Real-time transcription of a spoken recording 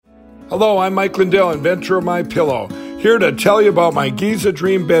Hello, I'm Mike Lindell, inventor of MyPillow, here to tell you about my Giza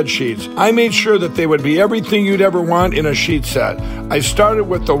Dream bed sheets. I made sure that they would be everything you'd ever want in a sheet set. I started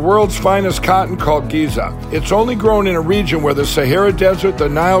with the world's finest cotton called Giza. It's only grown in a region where the Sahara Desert, the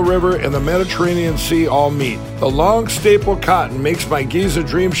Nile River, and the Mediterranean Sea all meet. The long staple cotton makes my Giza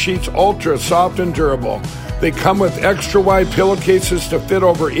Dream sheets ultra soft and durable. They come with extra wide pillowcases to fit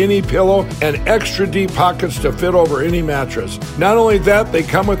over any pillow and extra deep pockets to fit over any mattress. Not only that, they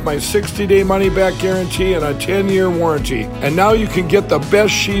come with my 60-day money-back guarantee and a 10-year warranty. And now you can get the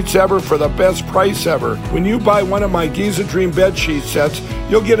best sheets ever for the best price ever. When you buy one of my Giza Dream bed sheet sets,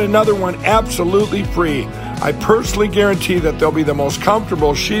 you'll get another one absolutely free. I personally guarantee that they'll be the most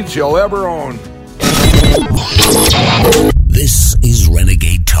comfortable sheets you'll ever own. This is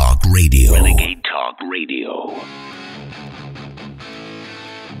Renegade Talk Radio. Renegade Talk Radio.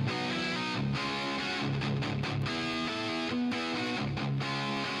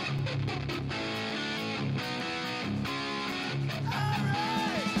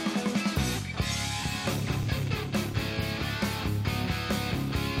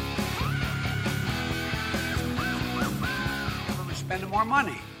 We're spending more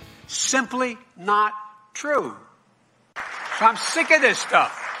money. Simply not true. So I'm sick of this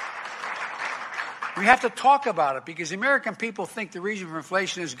stuff. We have to talk about it because the American people think the reason for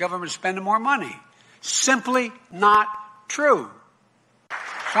inflation is government spending more money. Simply not true.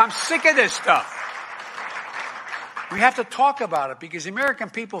 So I'm sick of this stuff. We have to talk about it because the American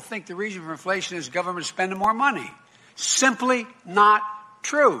people think the reason for inflation is government spending more money. Simply not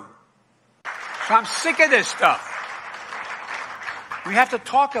true. So I'm sick of this stuff. We have to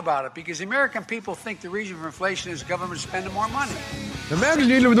talk about it because the American people think the reason for inflation is government spending more money.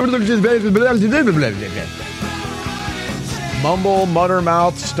 Mumble, mutter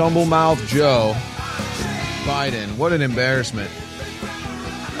mouth, stumble mouth Joe Biden. What an embarrassment.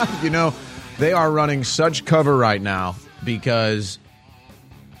 You know, they are running such cover right now because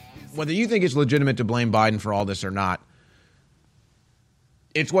whether you think it's legitimate to blame Biden for all this or not,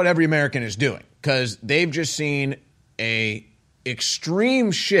 it's what every American is doing because they've just seen a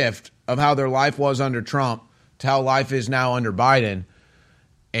extreme shift of how their life was under Trump to how life is now under Biden.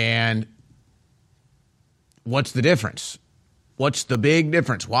 And what's the difference? What's the big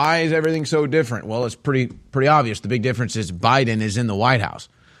difference? Why is everything so different? Well, it's pretty obvious. The big difference is Biden is in the White House.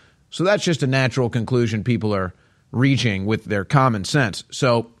 So that's just a natural conclusion people are reaching with their common sense.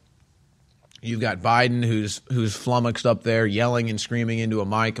 So you've got Biden who's flummoxed up there yelling and screaming into a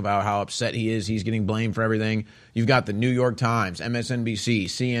mic about how upset he is. He's getting blamed for everything. You've got the New York Times, MSNBC,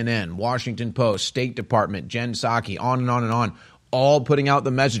 CNN, Washington Post, State Department, Jen Psaki, on and on and on, all putting out the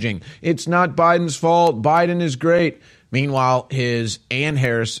messaging. It's not Biden's fault. Biden is great. Meanwhile, his and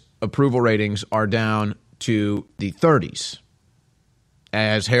Harris approval ratings are down to the 30s.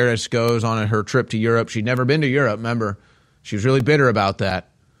 As Harris goes on her trip to Europe, she'd never been to Europe, remember? She was really bitter about that.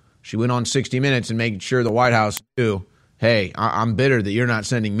 She went on 60 Minutes and made sure the White House knew, hey, I'm bitter that you're not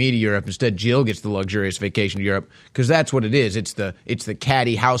sending me to Europe. Instead, Jill gets the luxurious vacation to Europe because that's what it is. It's the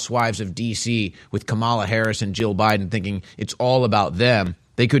catty housewives of D.C. with Kamala Harris and Jill Biden thinking it's all about them.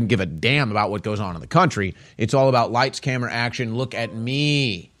 They couldn't give a damn about what goes on in the country. It's all about lights, camera, action. Look at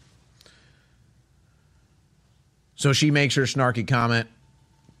me. So she makes her snarky comment.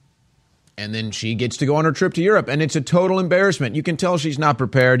 And then she gets to go on her trip to Europe, and it's a total embarrassment. You can tell she's not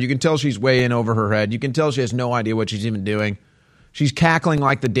prepared. You can tell she's way in over her head. You can tell she has no idea what she's even doing. She's cackling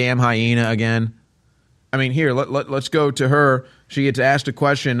like the damn hyena again. I mean, here, let's go to her. She gets asked a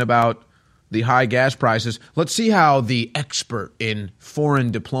question about the high gas prices. Let's see how the expert in foreign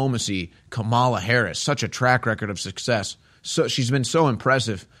diplomacy, Kamala Harris, such a track record of success. So she's been so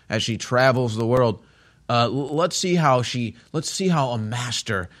impressive as she travels the world. Let's see how a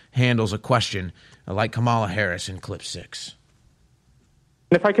master handles a question like Kamala Harris in clip 6.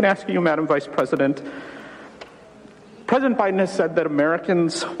 If I can ask you, Madam Vice President, President Biden has said that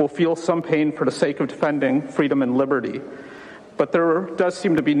Americans will feel some pain for the sake of defending freedom and liberty, but there does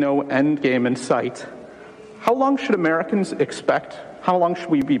seem to be no end game in sight. How long should Americans expect? How long should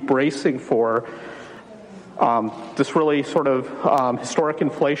we be bracing for this really sort of historic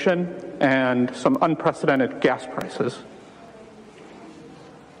inflation and some unprecedented gas prices?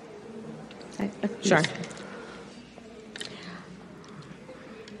 Sure.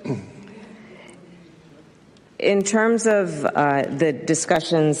 In terms of the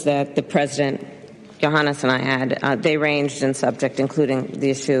discussions that the President, Johannes, and I had, they ranged in subject, including the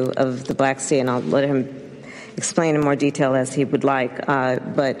issue of the Black Sea, and I'll let him explain in more detail as he would like.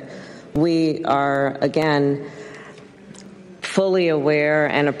 But we are, again, fully aware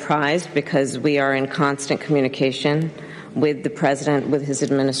and apprised because we are in constant communication with the president, with his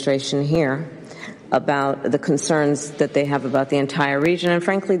administration here, about the concerns that they have about the entire region and,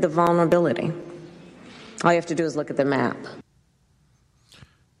 frankly, the vulnerability. All you have to do is look at the map.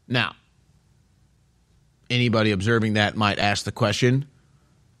 Now, anybody observing that might ask the question,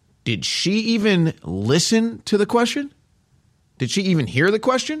 did she even listen to the question? Did she even hear the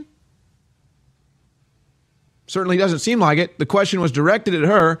question? Certainly doesn't seem like it. The question was directed at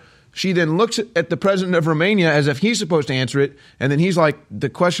her. She then looks at the president of Romania as if he's supposed to answer it. And then he's like, the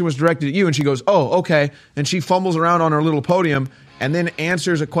question was directed at you. And she goes, oh, okay. And she fumbles around on her little podium and then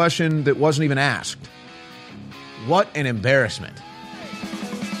answers a question that wasn't even asked. What an embarrassment.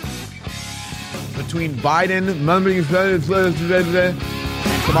 Between Biden, and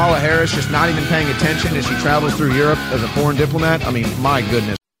Kamala Harris just not even paying attention as she travels through Europe as a foreign diplomat. I mean, my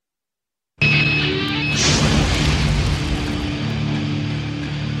goodness.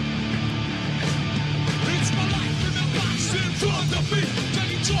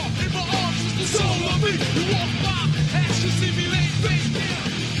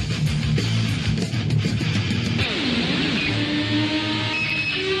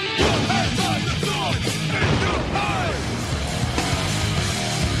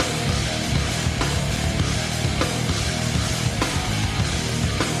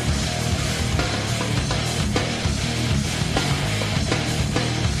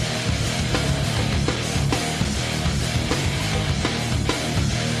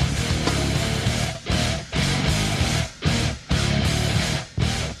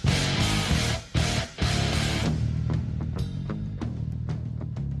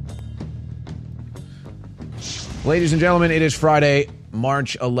 Ladies and gentlemen, it is Friday,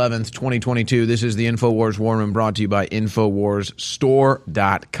 March 11th, 2022. This is the InfoWars War Room brought to you by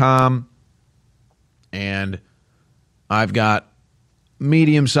InfoWarsStore.com. And I've got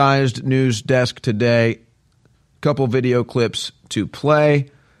medium-sized news desk today. A couple video clips to play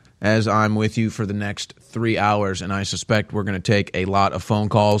as I'm with you for the next 3 hours. And I suspect we're going to take a lot of phone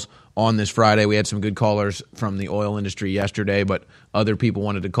calls on this Friday. We had some good callers from the oil industry yesterday, but other people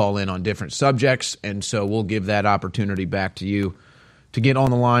wanted to call in on different subjects, and so we'll give that opportunity back to you to get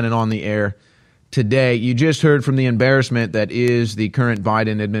on the line and on the air today. You just heard from the embarrassment that is the current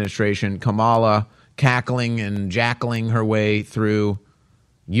Biden administration, Kamala cackling and jackling her way through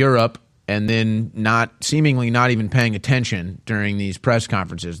Europe and then seemingly not even paying attention during these press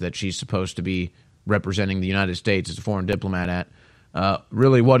conferences that she's supposed to be representing the United States as a foreign diplomat at.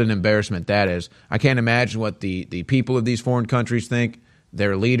 Really, what an embarrassment that is. I can't imagine what the people of these foreign countries think,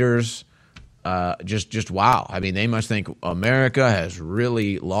 their leaders. Just wow. I mean, they must think America has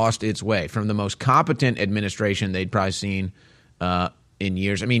really lost its way from the most competent administration they'd probably seen in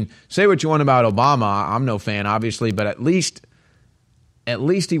years. I mean, say what you want about Obama. I'm no fan, obviously, but at least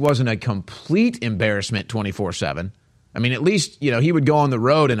he wasn't a complete embarrassment 24/7. I mean, at least, he would go on the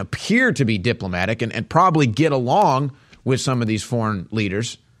road and appear to be diplomatic and probably get along with some of these foreign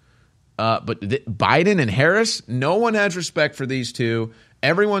leaders. But Biden and Harris, no one has respect for these two.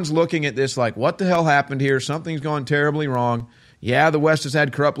 Everyone's looking at this like, what the hell happened here? Something's gone terribly wrong. Yeah, the West has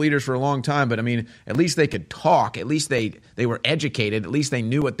had corrupt leaders for a long time, but I mean, at least they could talk. At least they were educated. At least they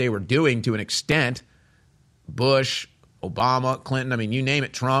knew what they were doing to an extent. Bush, Obama, Clinton, I mean, you name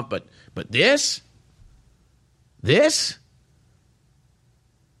it, Trump. But this?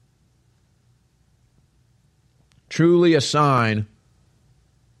 Truly a sign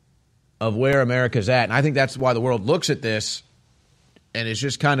of where America's at. And I think that's why the world looks at this and is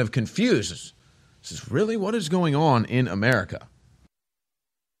just kind of confused. This is really what is going on in America.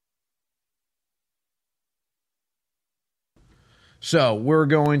 So we're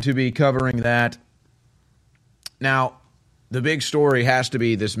going to be covering that. Now, the big story has to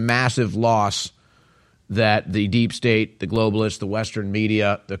be this massive loss that the deep state, the globalists, the Western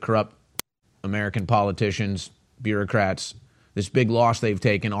media, the corrupt American politicians, bureaucrats, this big loss they've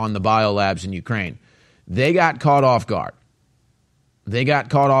taken on the biolabs in Ukraine. They got caught off guard. They got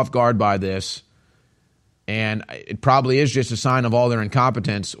caught off guard by this, and it probably is just a sign of all their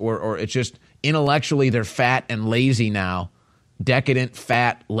incompetence, or it's just intellectually they're fat and lazy now. Decadent,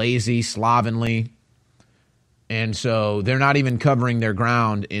 fat, lazy, slovenly. And so they're not even covering their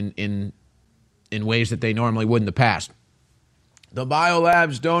ground in ways that they normally would in the past. The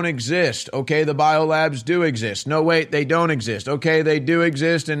biolabs don't exist. Okay, the biolabs do exist. No, wait, they don't exist. Okay, they do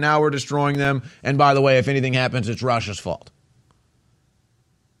exist, and now we're destroying them. And by the way, if anything happens, it's Russia's fault.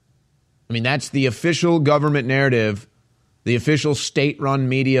 I mean, that's the official government narrative, the official state-run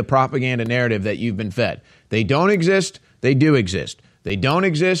media propaganda narrative that you've been fed. They don't exist. They do exist. They don't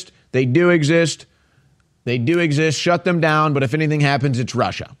exist. They do exist. They do exist. Shut them down. But if anything happens, it's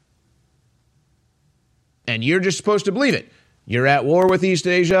Russia. And you're just supposed to believe it. You're at war with East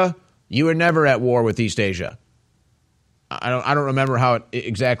Asia. You were never at war with East Asia. I don't remember how it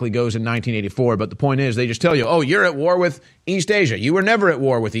exactly goes in 1984, but the point is they just tell you, oh, you're at war with East Asia. You were never at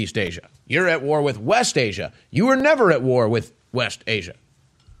war with East Asia. You're at war with West Asia. You were never at war with West Asia.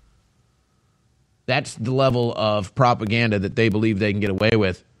 That's the level of propaganda that they believe they can get away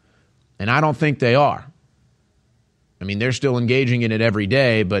with, and I don't think they are. I mean, they're still engaging in it every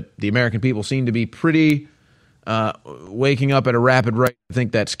day, but the American people seem to be pretty waking up at a rapid rate. I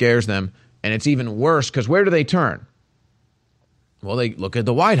think that scares them, and it's even worse because where do they turn? Well, they look at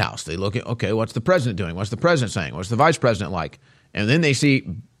the White House. They look at, okay, what's the president doing? What's the president saying? What's the vice president like? And then they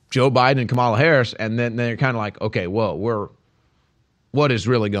see Joe Biden and Kamala Harris, and then they're kind of like, okay, whoa, what is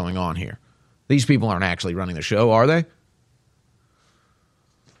really going on here? These people aren't actually running the show, are they?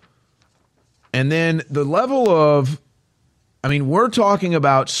 And then the level of, I mean, we're talking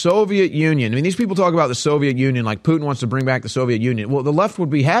about Soviet Union. I mean, these people talk about the Soviet Union like Putin wants to bring back the Soviet Union. Well, the left would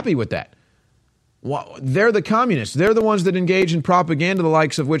be happy with that. Well, they're the communists. They're the ones that engage in propaganda, the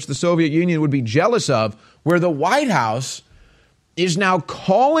likes of which the Soviet Union would be jealous of, where the White House is now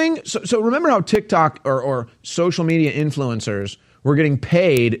calling. So remember how TikTok or social media influencers were getting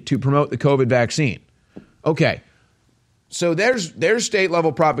paid to promote the COVID vaccine? Okay, so there's state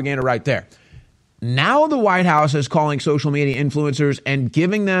level propaganda right there. Now the White House is calling social media influencers and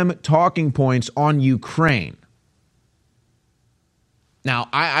giving them talking points on Ukraine. Now,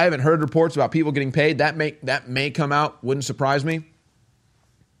 I haven't heard reports about people getting paid. That may come out. Wouldn't surprise me.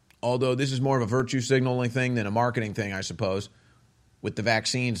 Although this is more of a virtue signaling thing than a marketing thing, I suppose. With the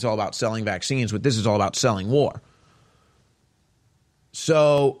vaccines, it's all about selling vaccines. With this, is all about selling war.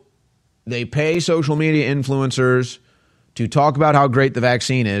 So they pay social media influencers to talk about how great the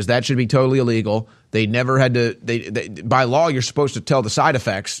vaccine is. That should be totally illegal. They never had to. By law, you're supposed to tell the side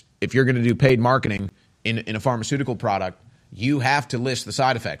effects. If you're going to do paid marketing in a pharmaceutical product, you have to list the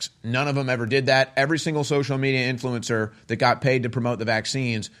side effects. None of them ever did that. Every single social media influencer that got paid to promote the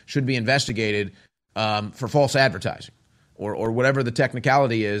vaccines should be investigated for false advertising or whatever the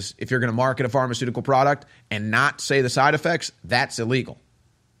technicality is. If you're going to market a pharmaceutical product and not say the side effects, that's illegal.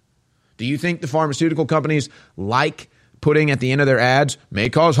 Do you think the pharmaceutical companies like putting at the end of their ads, may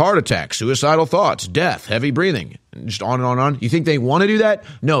cause heart attack, suicidal thoughts, death, heavy breathing, just on and on and on? You think they want to do that?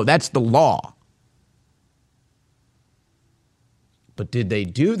 No, that's the law. But did they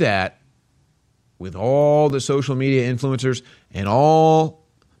do that with all the social media influencers and all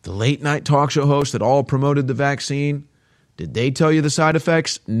the late night talk show hosts that all promoted the vaccine? Did they tell you the side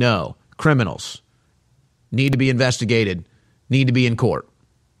effects? No. Criminals need to be investigated, need to be in court.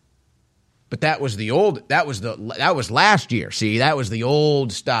 But that was last year. See, that was the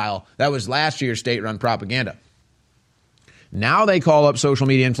old style. That was last year's state-run propaganda. Now they call up social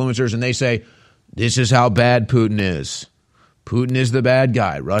media influencers and they say, this is how bad Putin is. Putin is the bad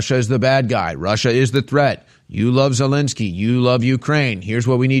guy. Russia is the bad guy. Russia is the threat. You love Zelensky. You love Ukraine. Here's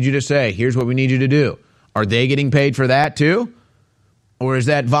what we need you to say. Here's what we need you to do. Are they getting paid for that too? Or is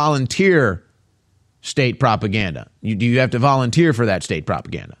that volunteer state propaganda? Do you have to volunteer for that state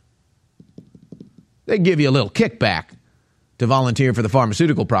propaganda? They give you a little kickback to volunteer for the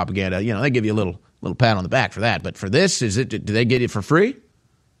pharmaceutical propaganda. You know, they give you a little pat on the back for that. But for this, do they get it for free?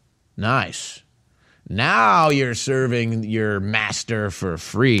 Nice. Now you're serving your master for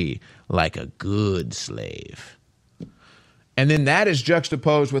free like a good slave. And then that is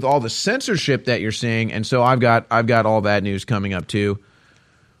juxtaposed with all the censorship that you're seeing. And so I've got all that news coming up too.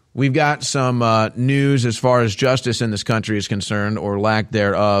 We've got some news as far as justice in this country is concerned, or lack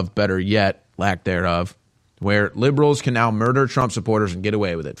thereof, better yet, lack thereof, where liberals can now murder Trump supporters and get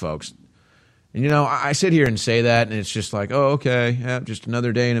away with it, folks. And, you know, I sit here and say that, and it's just like, oh, okay, yeah, just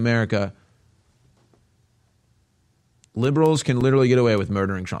another day in America. Liberals can literally get away with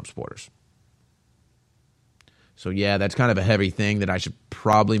murdering Trump supporters. So, yeah, that's kind of a heavy thing that I should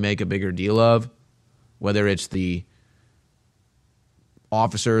probably make a bigger deal of, whether it's the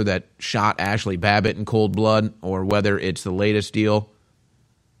officer that shot Ashley Babbitt in cold blood, or whether it's the latest deal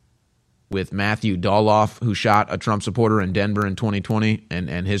with Matthew Doloff, who shot a Trump supporter in Denver in 2020,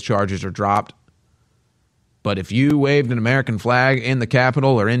 and his charges are dropped. But if you waved an American flag in the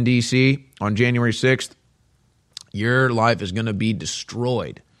Capitol or in D.C. on January 6th, your life is going to be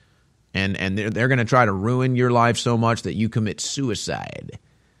destroyed. And they're going to try to ruin your life so much that you commit suicide.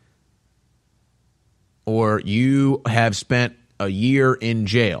 Or you have spent a year in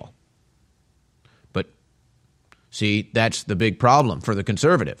jail. But see, that's the big problem for the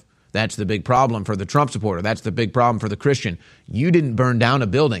conservative. That's the big problem for the Trump supporter. That's the big problem for the Christian. You didn't burn down a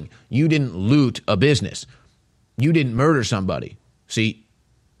building. You didn't loot a business. You didn't murder somebody. See,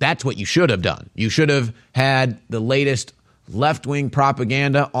 That's what you should have done. You should have had the latest left-wing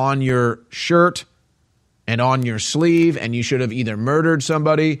propaganda on your shirt and on your sleeve, and you should have either murdered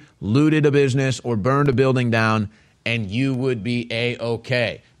somebody, looted a business, or burned a building down, and you would be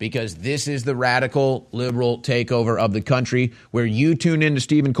A-OK. Because this is the radical liberal takeover of the country where you tune into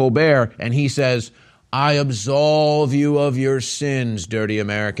Stephen Colbert and he says, I absolve you of your sins, dirty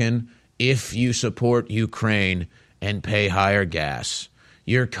American, if you support Ukraine and pay higher gas.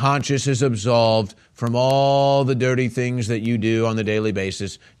 Your conscience is absolved from all the dirty things that you do on the daily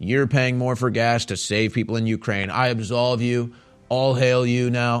basis. You're paying more for gas to save people in Ukraine. I absolve you. All hail you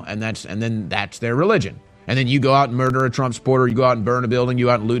now. And then that's their religion. And then you go out and murder a Trump supporter. You go out and burn a building. You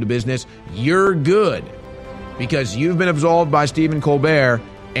go out and loot a business. You're good because you've been absolved by Stephen Colbert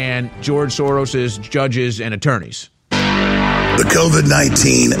and George Soros's judges and attorneys. The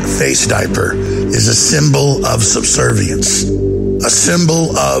COVID-19 face diaper is a symbol of subservience, a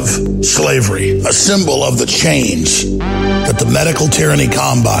symbol of slavery, a symbol of the chains that the medical tyranny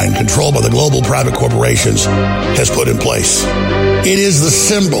combine, controlled by the global private corporations, has put in place. It is the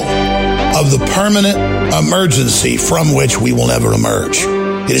symbol of the permanent emergency from which we will never emerge.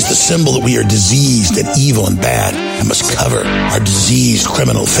 It is the symbol that we are diseased and evil and bad and must cover our diseased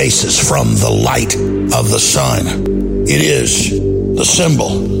criminal faces from the light of the sun. It is the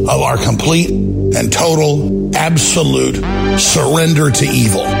symbol of our complete and total, absolute surrender to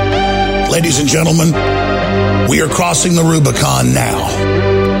evil. Ladies and gentlemen, we are crossing the Rubicon now.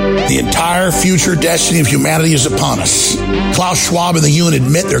 The entire future destiny of humanity is upon us. Klaus Schwab and the UN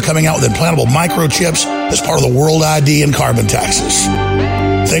admit they're coming out with implantable microchips as part of the World ID and carbon taxes.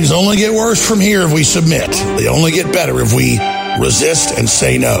 Things only get worse from here if we submit. They only get better if we resist and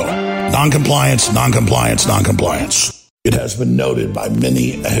say no. Non-compliance, non-compliance, non-compliance. It has been noted by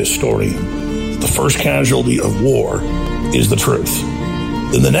many a historian that the first casualty of war is the truth.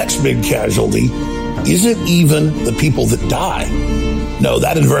 Then the next big casualty isn't even the people that die. No,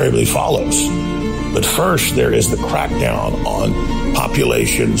 that invariably follows. But first, there is the crackdown on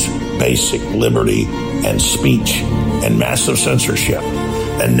population's basic liberty and speech and massive censorship.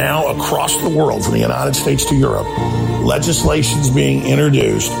 And now across the world, from the United States to Europe, legislation's being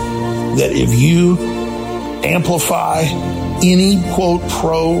introduced that if you amplify any, quote,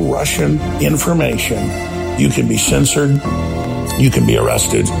 pro-Russian information, you can be censored, you can be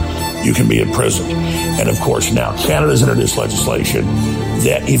arrested, you can be imprisoned. And of course, now Canada's introduced legislation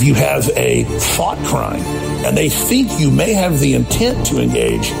that if you have a thought crime and they think you may have the intent to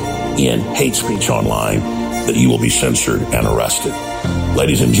engage in hate speech online, that you will be censored and arrested.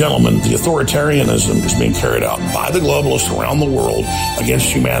 Ladies and gentlemen, the authoritarianism is being carried out by the globalists around the world against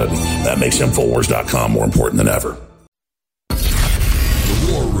humanity. That makes Infowars.com more important than ever.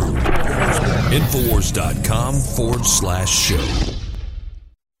 The War Room. Infowars.com/show.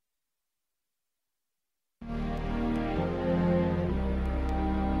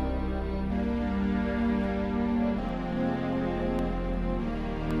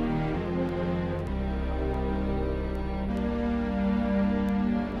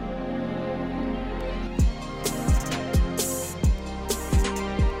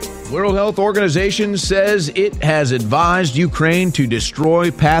 World Health Organization says it has advised Ukraine to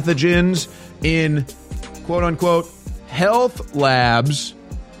destroy pathogens in, quote-unquote, health labs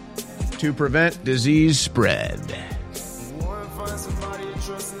to prevent disease spread.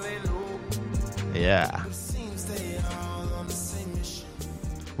 Yeah.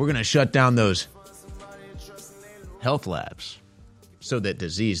 We're going to shut down those health labs so that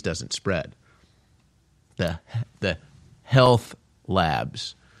disease doesn't spread. The health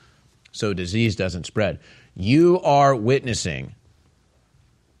labs. So disease doesn't spread. You are witnessing,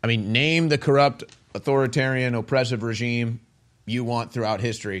 name the corrupt, authoritarian, oppressive regime you want throughout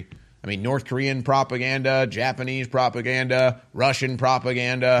history. North Korean propaganda, Japanese propaganda, Russian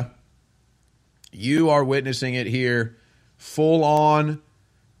propaganda. You are witnessing it here, full on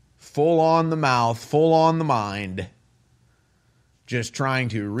the mouth, full on the mind, just trying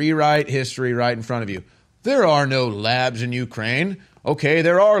to rewrite history right in front of you. There are no labs in Ukraine. Okay,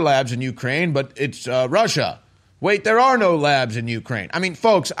 there are labs in Ukraine, but it's Russia. Wait, there are no labs in Ukraine.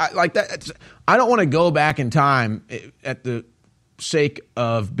 Folks, I don't want to go back in time at the sake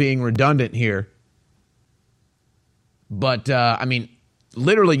of being redundant here. But,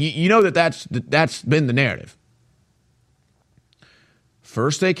 literally, you know that's been the narrative.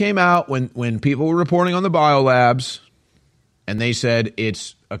 First, they came out when people were reporting on the biolabs, and they said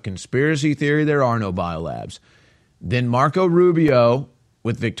it's a conspiracy theory, there are no biolabs. Then Marco Rubio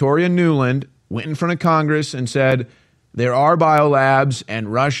with Victoria Nuland went in front of Congress and said there are biolabs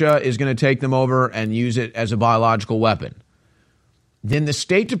and Russia is going to take them over and use it as a biological weapon. Then the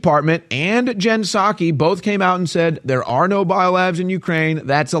State Department and Jen Psaki both came out and said there are no biolabs in Ukraine.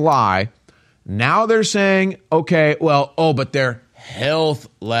 That's a lie. Now they're saying, okay, well, but they're health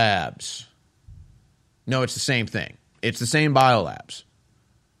labs. No, it's the same thing. It's the same biolabs.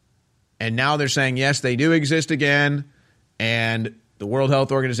 And now they're saying, yes, they do exist again. And the World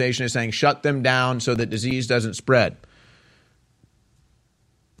Health Organization is saying shut them down so that disease doesn't spread.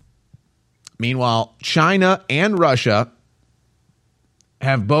 Meanwhile, China and Russia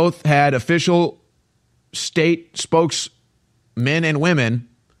have both had official state spokesmen and women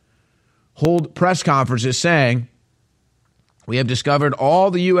hold press conferences saying, we have discovered all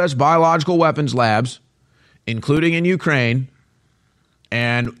the U.S. biological weapons labs, including in Ukraine,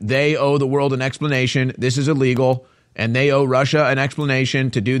 and they owe the world an explanation. This is illegal, and they owe Russia an explanation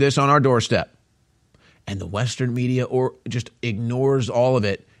to do this on our doorstep. And the Western media just ignores all of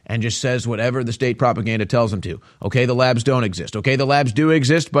it and just says whatever the state propaganda tells them to. Okay, the labs don't exist. Okay, the labs do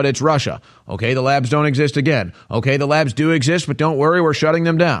exist, but it's Russia. Okay, the labs don't exist again. Okay, the labs do exist, but don't worry, we're shutting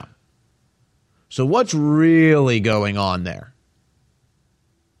them down. So what's really going on there?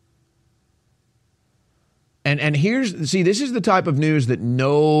 And this is the type of news that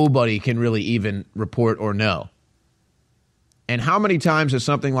nobody can really even report or know. And how many times has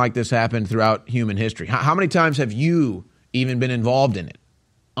something like this happened throughout human history? How many times have you even been involved in it?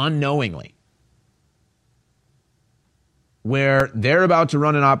 Unknowingly, where they're about to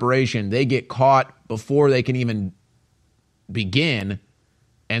run an operation, they get caught before they can even begin,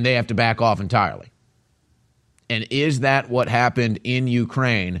 and they have to back off entirely. And is that what happened in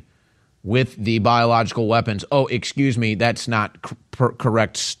Ukraine with the biological weapons? Oh, excuse me, that's not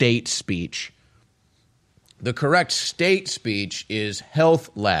correct state speech. The correct state speech is health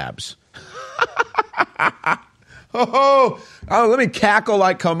labs. Oh, let me cackle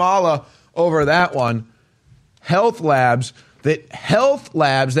like Kamala over that one. Health labs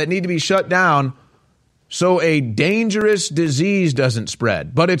that need to be shut down so a dangerous disease doesn't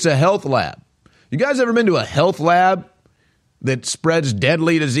spread. But it's a health lab. You guys ever been to a health lab that spreads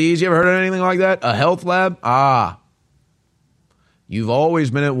deadly disease? You ever heard of anything like that? A health lab? You've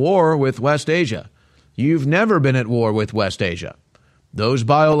always been at war with West Asia. You've never been at war with West Asia. Those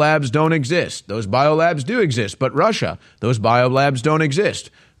biolabs don't exist. Those biolabs do exist, but Russia, those biolabs don't exist.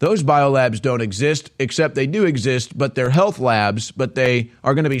 Those biolabs don't exist, except they do exist, but they're health labs, but they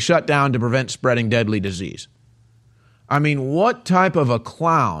are going to be shut down to prevent spreading deadly disease. I mean, what type of a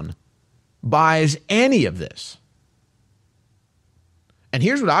clown buys any of this? And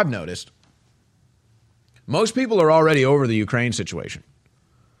here's what I've noticed. Most people are already over the Ukraine situation.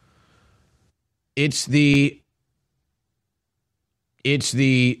 It's the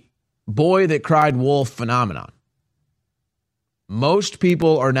boy that cried wolf phenomenon. Most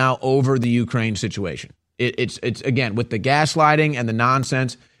people are now over the Ukraine situation. It's again, with the gaslighting and the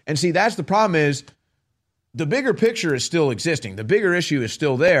nonsense. And see, that's the problem is the bigger picture is still existing. The bigger issue is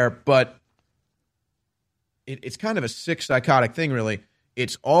still there, but it's kind of a sick, psychotic thing, really.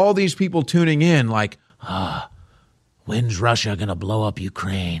 It's all these people tuning in like, when's Russia going to blow up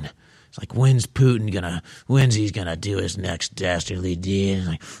Ukraine? It's like, when's he gonna do his next dastardly deed?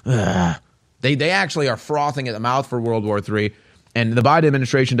 Like, They actually are frothing at the mouth for World War III, and the Biden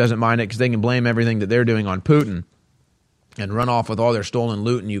administration doesn't mind it because they can blame everything that they're doing on Putin and run off with all their stolen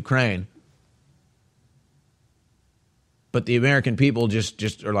loot in Ukraine. But the American people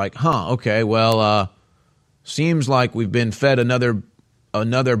just are like, okay, well, seems like we've been fed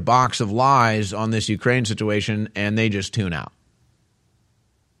another box of lies on this Ukraine situation, and they just tune out.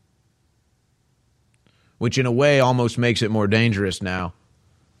 Which in a way almost makes it more dangerous now.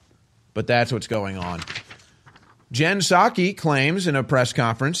 But that's what's going on. Jen Psaki claims in a press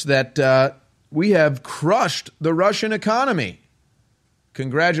conference that we have crushed the Russian economy.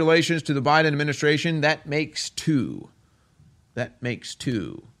 Congratulations to the Biden administration. That makes two.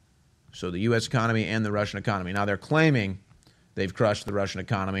 So the U.S. economy and the Russian economy. Now they're claiming they've crushed the Russian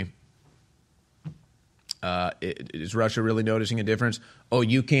economy. Is Russia really noticing a difference? Oh,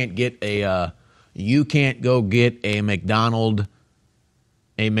 you can't go get a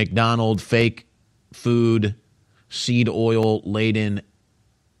McDonald's fake food, seed oil laden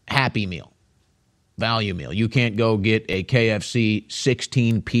Happy Meal, value meal. You can't go get a KFC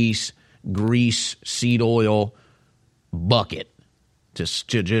 16-piece grease seed oil bucket to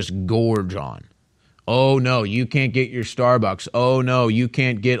just gorge on. Oh, no, you can't get your Starbucks. Oh, no, you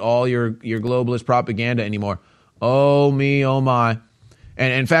can't get all your globalist propaganda anymore. Oh, me, oh, my.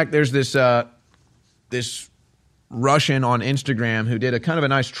 And in fact, there's this Russian on Instagram who did a kind of a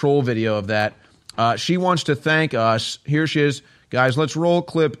nice troll video of that. She wants to thank us. Here she is. Guys, let's roll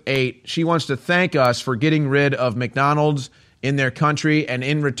clip 8. She wants to thank us for getting rid of McDonald's in their country, and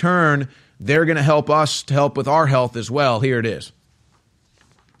in return, they're going to help us to help with our health as well. Here it is.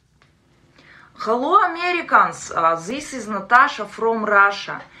 Hello, Americans. This is Natasha from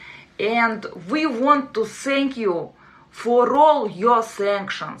Russia, and we want to thank you for all your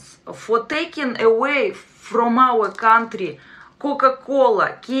sanctions, for taking away from our country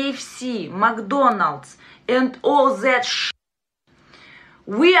Coca-Cola, KFC, McDonald's, and all that shit.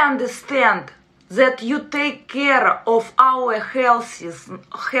 We understand that you take care of our healthiness.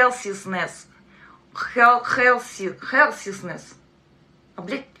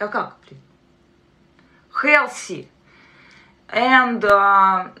 Healthy. And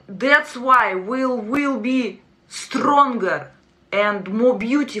that's why we'll be stronger and more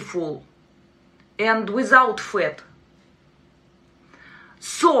beautiful and without fat.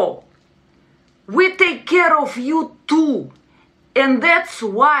 So, we take care of you too. And that's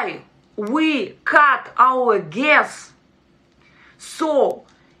why we cut our gas. So,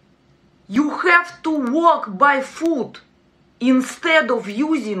 you have to walk by foot instead of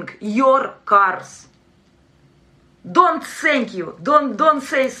using your cars. Don't thank you. Don't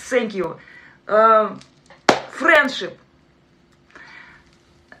say thank you. Friendship.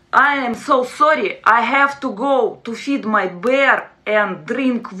 I am so sorry. I have to go to feed my bear and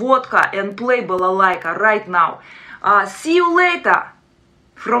drink vodka and play balalaika right now. See you later.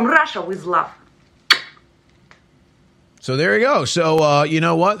 From Russia with love. So there you go. So you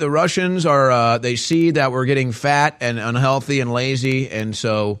know what? The Russians are, they see that we're getting fat and unhealthy and lazy, and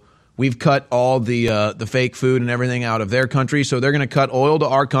so we've cut all the fake food and everything out of their country. So they're going to cut oil to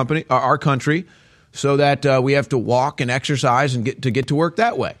our country, so that we have to walk and exercise and get to work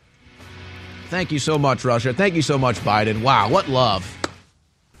that way. Thank you so much, Russia. Thank you so much, Biden. Wow, what love.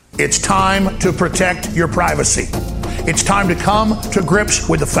 It's time to protect your privacy. It's time to come to grips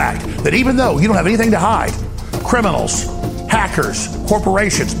with the fact that even though you don't have anything to hide, criminals, hackers,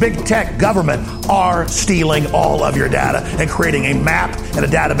 corporations, big tech, government are stealing all of your data and creating a map and a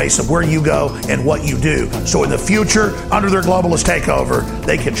database of where you go and what you do. So in the future, under their globalist takeover,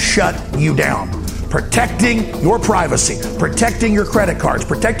 they can shut you down. Protecting your privacy, protecting your credit cards,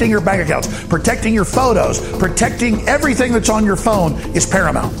 protecting your bank accounts, protecting your photos, protecting everything that's on your phone is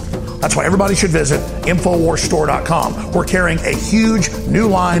paramount. That's why everybody should visit InfoWarsStore.com. We're carrying a huge new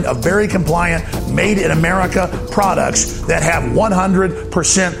line of very compliant, made in America products that have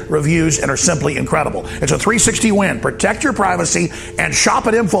 100% reviews and are simply incredible. It's a 360 win. Protect your privacy and shop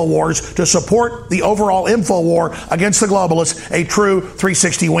at InfoWars to support the overall info war against the globalists, a true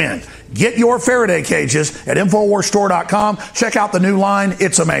 360 win. Get your Faraday cages at InfoWarsStore.com. Check out the new line.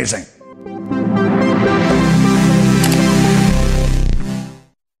 It's amazing.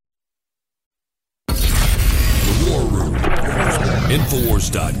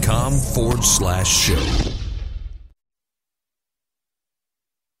 Infowars.com/show.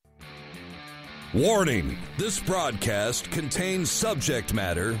 Warning, this broadcast contains subject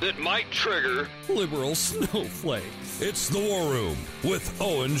matter that might trigger liberal snowflakes. It's The War Room with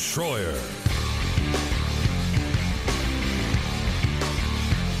Owen Schroyer.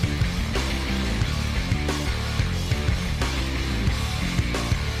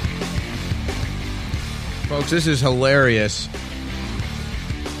 Folks, this is hilarious.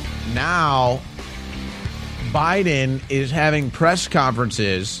 Now, Biden is having press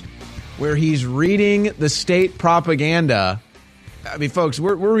conferences where he's reading the state propaganda. I mean, folks,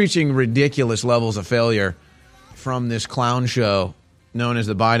 we're reaching ridiculous levels of failure from this clown show known as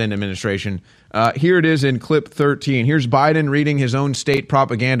the Biden administration. Here it is in clip 13. Here's Biden reading his own state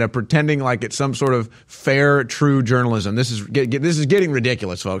propaganda, pretending like it's some sort of fair, true journalism. This is getting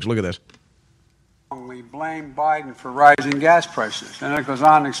ridiculous, folks. Look at this. We blame Biden for rising gas prices. And it goes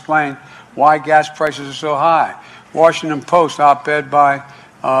on to explain why gas prices are so high. Washington Post op-ed by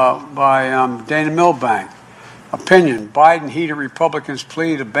Dana Milbank. Opinion, Biden heeded Republicans'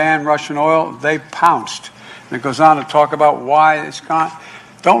 plea to ban Russian oil. They pounced. And it goes on to talk about why it's gone.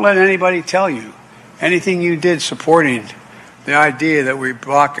 Don't let anybody tell you anything you did supporting the idea that we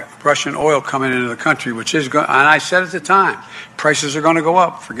block Russian oil coming into the country, which is going, and I said at the time, prices are going to go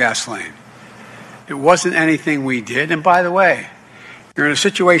up for gasoline. It wasn't anything we did. And by the way, you're in a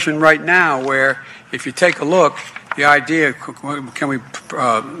situation right now where if you take a look, the idea, can we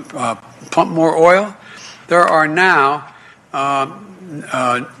pump more oil? There are now there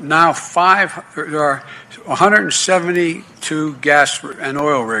are 172 gas and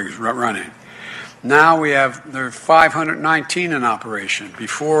oil rigs running. Now there are 519 in operation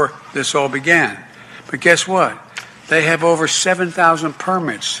before this all began. But guess what? They have over 7,000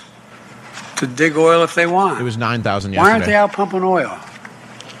 permits to dig oil if they want. It was 9,000 yesterday. Why aren't they out pumping oil?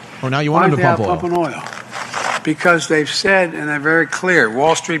 Oh, now you want them to pump oil. Pumping oil? because they've said, and they're very clear,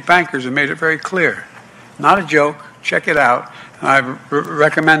 Wall Street bankers have made it very clear. Not a joke. Check it out. And I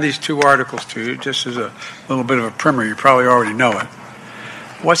recommend these two articles to you just as a little bit of a primer. You probably already know it.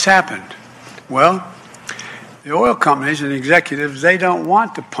 What's happened? Well, the oil companies and executives, they don't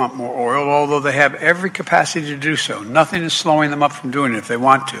want to pump more oil, although they have every capacity to do so. Nothing is slowing them up from doing it if they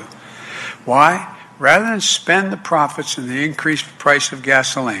want to. Why? Rather than spend the profits in the increased price of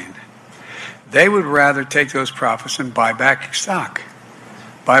gasoline, they would rather take those profits and buy back stock,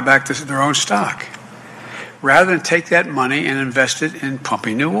 buy back their own stock, rather than take that money and invest it in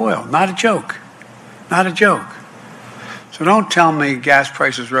pumping new oil. Not a joke. Not a joke. So don't tell me gas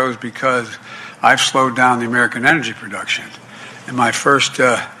prices rose because I've slowed down the American energy production. In my first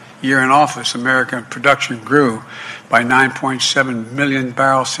year in office, American production grew by 9.7 million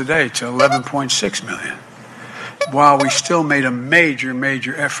barrels today to 11.6 million, while we still made a major,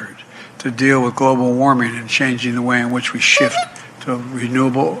 major effort to deal with global warming and changing the way in which we shift to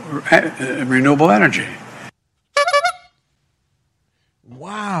renewable energy.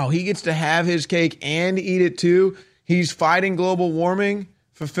 Wow, he gets to have his cake and eat it too. He's fighting global warming,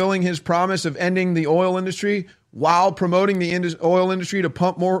 fulfilling his promise of ending the oil industry while promoting the oil industry to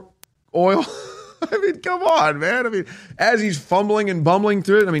pump more oil. I mean, come on, man. I mean, as he's fumbling and bumbling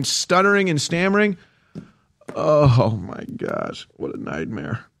through it, I mean, stuttering and stammering. Oh, my gosh. What a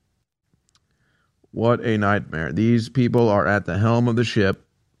nightmare. What a nightmare. These people are at the helm of the ship.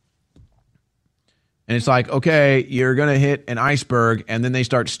 And it's like, okay, you're going to hit an iceberg, and then they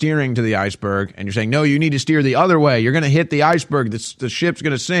start steering to the iceberg, and you're saying, no, you need to steer the other way. You're going to hit the iceberg. The ship's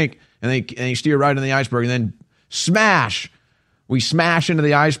going to sink, and they steer right into the iceberg, and then smash. We smash into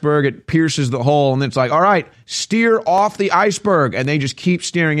the iceberg. It pierces the hull, and then it's like, all right, steer off the iceberg, and they just keep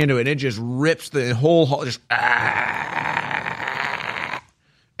steering into it, and it just rips the whole hull,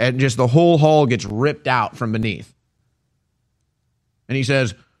 and just the whole hull gets ripped out from beneath. And he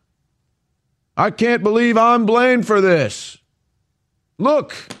says, I can't believe I'm blamed for this.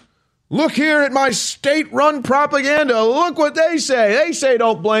 Look here at my state-run propaganda. Look what they say. They say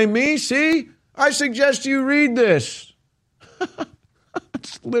don't blame me. See? I suggest you read this.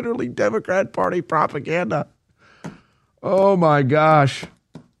 It's literally Democrat Party propaganda. Oh, my gosh.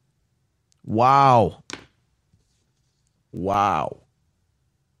 Wow.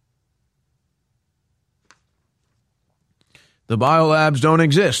 The biolabs don't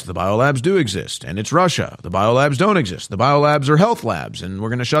exist. The biolabs do exist, and it's Russia. The biolabs don't exist. The biolabs are health labs, and we're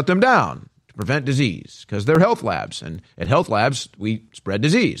going to shut them down to prevent disease because they're health labs, and at health labs, we spread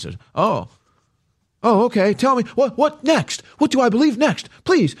disease. Oh, okay. Tell me, what next? What do I believe next?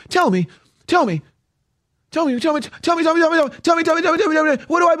 Please, tell me. What do I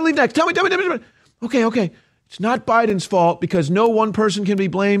believe next? Tell me. Okay. It's not Biden's fault because no one person can be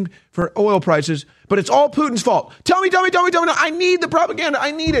blamed for oil prices, but it's all Putin's fault. Tell me. I need the propaganda.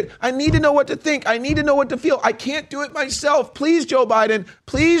 I need it. I need to know what to think. I need to know what to feel. I can't do it myself. Please, Joe Biden.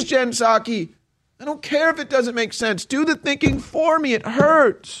 Please, Jen Psaki. I don't care if it doesn't make sense. Do the thinking for me. It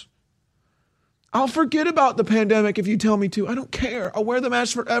hurts. I'll forget about the pandemic if you tell me to. I don't care. I'll wear the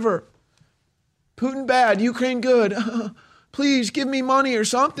mask forever. Putin bad. Ukraine good. Please give me money or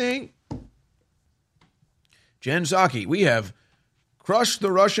something. Jen Psaki, we have crushed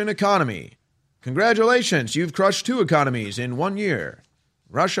the Russian economy. Congratulations, you've crushed two economies in 1 year,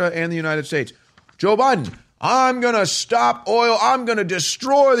 Russia and the United States. Joe Biden, I'm going to stop oil. I'm going to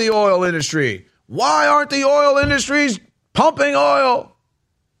destroy the oil industry. Why aren't the oil industries pumping oil?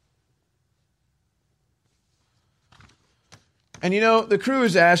 And, the crew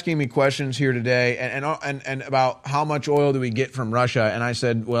is asking me questions here today and about how much oil do we get from Russia. And I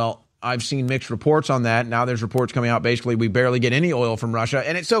said, well, I've seen mixed reports on that. Now there's reports coming out. Basically, we barely get any oil from Russia.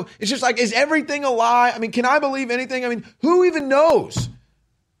 And it's just like, is everything a lie? I mean, can I believe anything? I mean, who even knows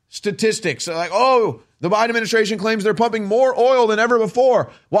statistics? Like, the Biden administration claims they're pumping more oil than ever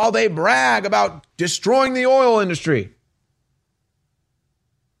before while they brag about destroying the oil industry.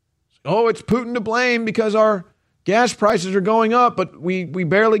 It's Putin to blame because our gas prices are going up, but we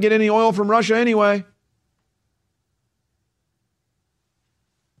barely get any oil from Russia anyway.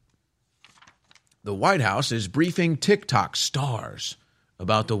 The White House is briefing TikTok stars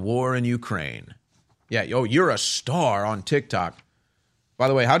about the war in Ukraine. Yeah, you're a star on TikTok. By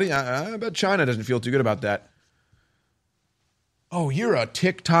the way, I bet China doesn't feel too good about that. Oh, you're a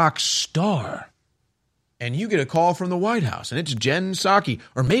TikTok star. And you get a call from the White House, and it's Jen Psaki.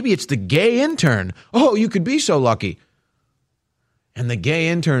 Or maybe it's the gay intern. Oh, you could be so lucky. And the gay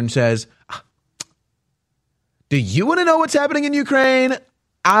intern says, do you want to know what's happening in Ukraine?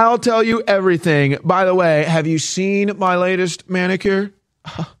 I'll tell you everything. By the way, have you seen my latest manicure?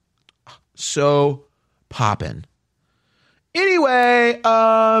 So popping. Anyway,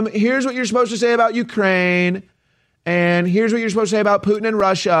 here's what you're supposed to say about Ukraine. And here's what you're supposed to say about Putin and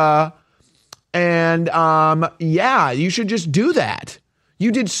Russia. And yeah, you should just do that.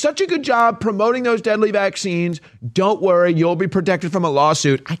 You did such a good job promoting those deadly vaccines. Don't worry, you'll be protected from a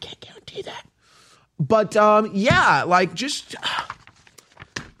lawsuit. I can't guarantee that. But yeah, like just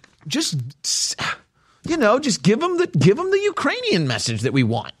you know, just give them the Ukrainian message that we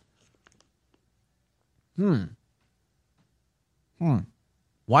want.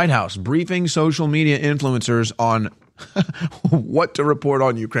 White House briefing social media influencers on what to report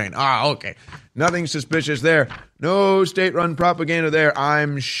on Ukraine. Okay. Nothing suspicious there. No state-run propaganda there,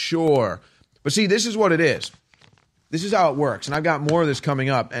 I'm sure. But see, this is what it is. This is how it works. And I've got more of this coming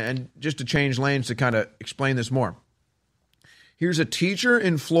up. And just to change lanes to kind of explain this more. Here's a teacher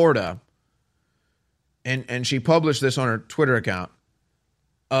in Florida, and she published this on her Twitter account,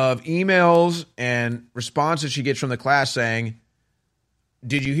 of emails and responses she gets from the class saying,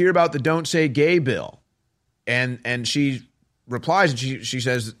 did you hear about the Don't Say Gay bill? And she replies and she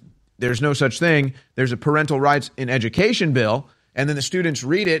says, there's no such thing. There's a parental rights in education bill. And then the students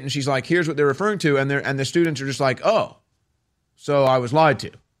read it and she's like, here's what they're referring to. And the students are just like, oh, so I was lied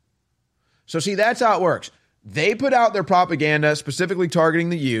to. So see, that's how it works. They put out their propaganda specifically targeting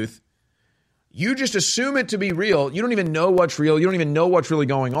the youth. You just assume it to be real. You don't even know what's real. You don't even know what's really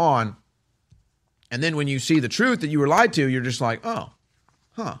going on. And then when you see the truth that you were lied to, you're just like, oh,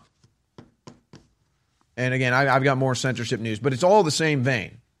 huh. And again, I've got more censorship news, but it's all the same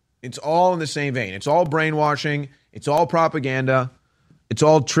vein. It's all in the same vein. It's all brainwashing. It's all propaganda. It's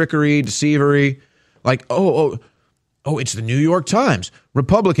all trickery, deceivery. Like, oh, it's the New York Times.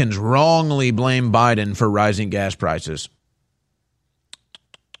 Republicans wrongly blame Biden for rising gas prices.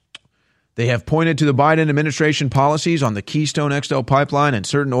 They have pointed to the Biden administration policies on the Keystone XL pipeline and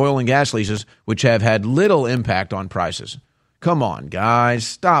certain oil and gas leases, which have had little impact on prices. Come on, guys.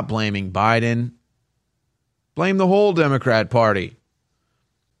 Stop blaming Biden. Blame the whole Democrat Party.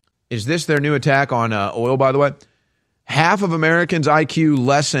 Is this their new attack on oil, by the way? Half of Americans' IQ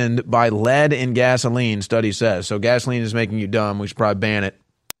lessened by lead in gasoline, study says. So gasoline is making you dumb. We should probably ban it.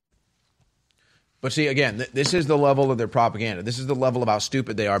 But see, again, this is the level of their propaganda. This is the level of how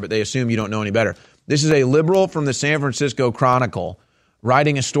stupid they are, but they assume you don't know any better. This is a liberal from the San Francisco Chronicle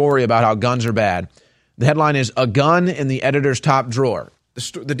writing a story about how guns are bad. The headline is, "A Gun in the Editor's Top Drawer."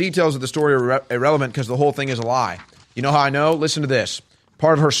 The details of the story are irrelevant because the whole thing is a lie. You know how I know? Listen to this.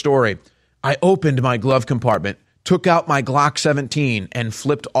 Part of her story. "I opened my glove compartment, took out my Glock 17, and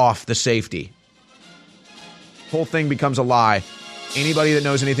flipped off the safety." Whole thing becomes a lie. Anybody that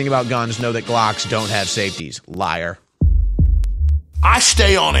knows anything about guns know that Glocks don't have safeties. Liar. I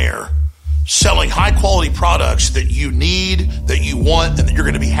stay on air selling high-quality products that you need, that you want, and that you're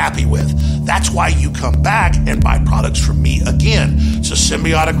going to be happy with. That's why you come back and buy products from me again. It's a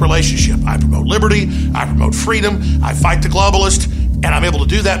symbiotic relationship. I promote liberty. I promote freedom. I fight the globalist. And I'm able to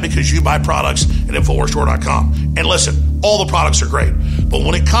do that because you buy products at InfoWarsStore.com. And listen, all the products are great. But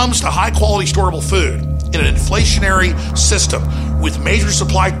when it comes to high-quality storable food in an inflationary system with major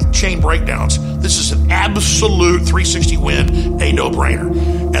supply chain breakdowns, this is an absolute 360 win, a no-brainer.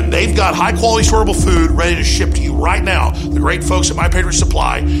 And they've got high-quality storable food ready to ship to you right now. The great folks at My Patriot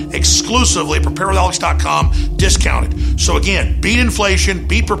Supply, exclusively at PrepareWithAlex.com, discounted. So again, beat inflation,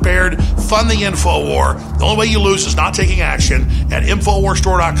 be prepared, fund the info war. The only way you lose is not taking action at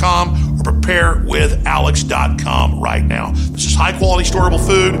InfoWarsStore.com or PrepareWithAlex.com right now. This is high-quality storable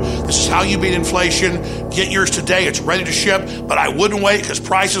food. This is how you beat inflation. Get yours today. It's ready to ship, but I wouldn't wait because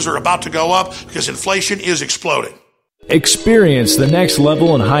prices are about to go up because inflation is exploding. Experience the next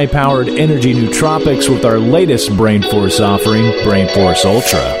level in high-powered energy nootropics with our latest BrainForce offering, BrainForce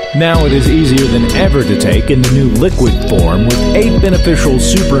Ultra. Now it is easier than ever to take in the new liquid form with 8 beneficial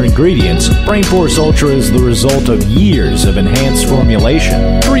super ingredients. BrainForce Ultra is the result of years of enhanced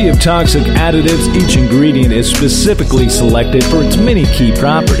formulation. Free of toxic additives, each ingredient is specifically selected for its many key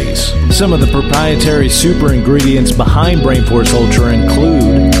properties. Some of the proprietary super ingredients behind BrainForce Ultra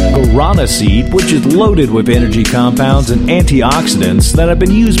include guarana seed, which is loaded with energy compounds and antioxidants that have been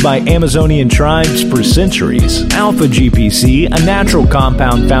used by Amazonian tribes for centuries. Alpha GPC, a natural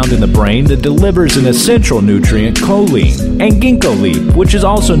compound found in the brain that delivers an essential nutrient, choline. And ginkgo leaf, which is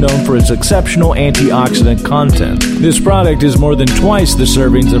also known for its exceptional antioxidant content. This product is more than twice the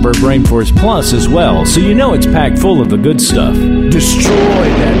servings of our BrainForce Plus as well, so you know it's packed full of the good stuff. Destroy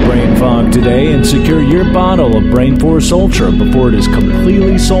that brain fog today and secure your bottle of BrainForce Ultra before it is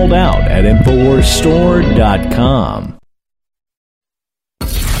completely sold out at InfoWarsStore.com.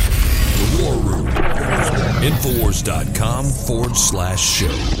 Infowars.com/show.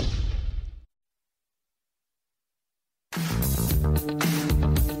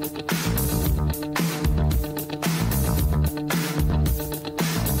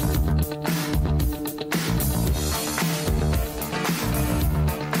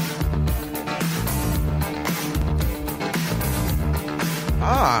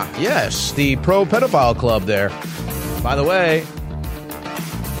 Yes, the pro-pedophile club there. By the way,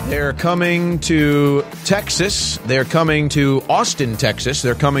 they're coming to Texas. They're coming to Austin, Texas.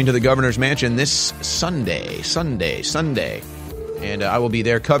 They're coming to the governor's mansion this Sunday. And I will be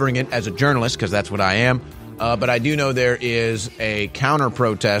there covering it as a journalist because that's what I am. But I do know there is a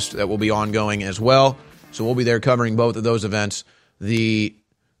counter-protest that will be ongoing as well. So we'll be there covering both of those events. The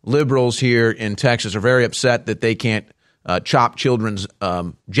liberals here in Texas are very upset that they can't chop children's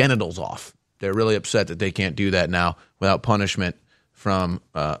genitals off. They're really upset that they can't do that now without punishment from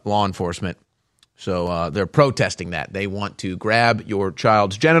law enforcement. So they're protesting that. They want to grab your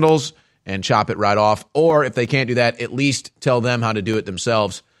child's genitals and chop it right off. Or if they can't do that, at least tell them how to do it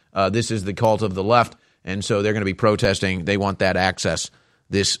themselves. This is the cult of the left. And so they're going to be protesting. They want that access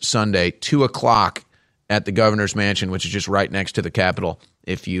this Sunday, 2 o'clock at the governor's mansion, which is just right next to the Capitol,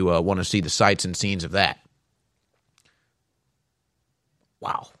 if you want to see the sights and scenes of that.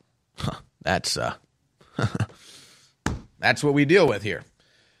 Wow. That's that's what we deal with here.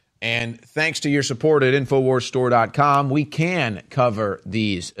 And thanks to your support at InfoWarsStore.com, we can cover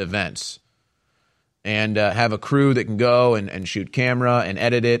these events and have a crew that can go and shoot camera and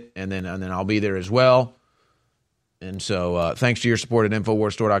edit it, and then I'll be there as well. And so thanks to your support at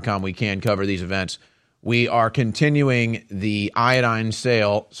InfoWarsStore.com, we can cover these events. We are continuing the iodine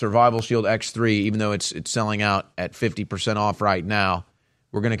sale, Survival Shield X3, even though it's selling out at 50% off right now.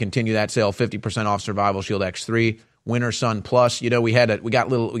 We're going to continue that sale, 50% off Survival Shield X3, Winter Sun Plus. You know, we got a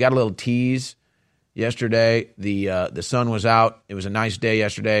little tease yesterday. The sun was out. It was a nice day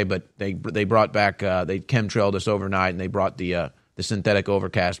yesterday, but they brought back they chemtrailed us overnight, and they brought the synthetic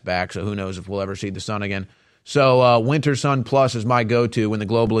overcast back. So who knows if we'll ever see the sun again. So Winter Sun Plus is my go-to when the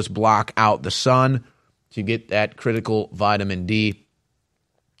globalists block out the sun to get that critical vitamin D.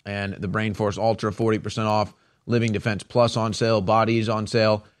 And the Brain Force Ultra, 40% off. Living Defense Plus on sale. Bodies on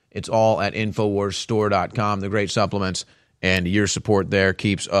sale. It's all at InfoWarsStore.com. The great supplements and your support there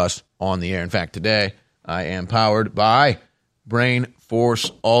keeps us on the air. In fact, today I am powered by Brain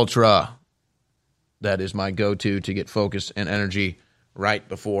Force Ultra. That is my go-to to get focus and energy right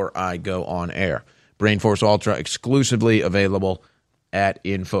before I go on air. Brain Force Ultra exclusively available at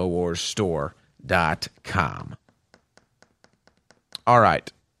InfoWarsStore.com. All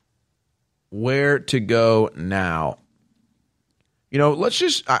right. Where to go now? You know,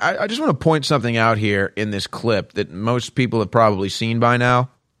 I just want to point something out here in this clip that most people have probably seen by now.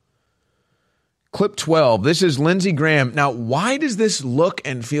 Clip 12. This is Lindsey Graham. Now, why does this look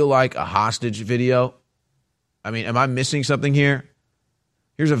and feel like a hostage video? I mean, am I missing something here?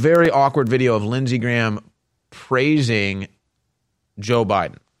 Here's a very awkward video of Lindsey Graham praising Joe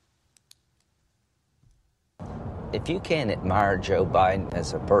Biden. If you can't admire Joe Biden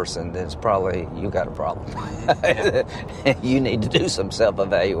as a person, then it's probably you got a problem. You need to do some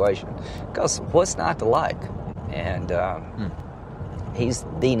self-evaluation, because what's not to like? And he's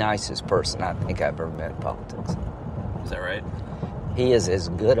the nicest person I think I've ever met in politics. Is that right? He is as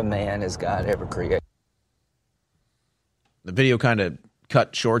good a man as God ever created. The video kind of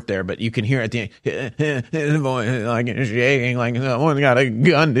cut short there, but you can hear at the end, his voice like shaking, like someone's got a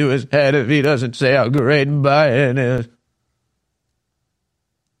gun to his head if he doesn't say how great Biden is.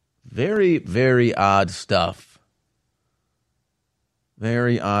 Very, very odd stuff.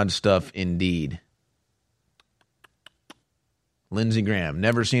 Very odd stuff indeed. Lindsey Graham,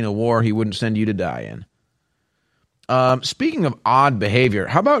 never seen a war he wouldn't send you to die in. Speaking of odd behavior,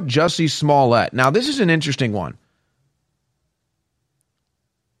 how about Jussie Smollett? Now, this is an interesting one.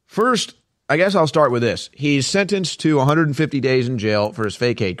 First, I guess I'll start with this. He's sentenced to 150 days in jail for his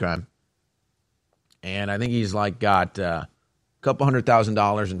fake hate crime. And I think he's got a couple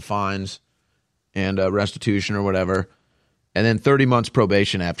 $100,000 in fines and restitution or whatever. And then 30 months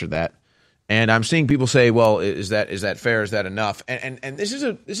probation after that. And I'm seeing people say, well, is that fair? Is that enough? And this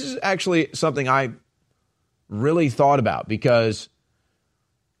is actually something I really thought about, because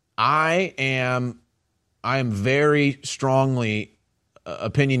I am very strongly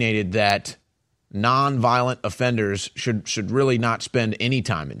opinioned that nonviolent offenders should really not spend any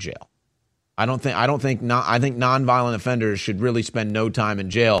time in jail. I think nonviolent offenders should really spend no time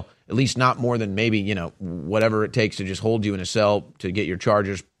in jail, at least not more than maybe, whatever it takes to just hold you in a cell to get your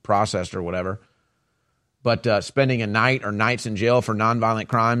charges processed or whatever. But spending a night or nights in jail for nonviolent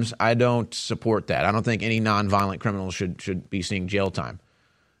crimes, I don't support that. I don't think any nonviolent criminal should be seeing jail time.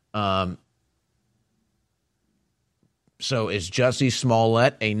 So is Jussie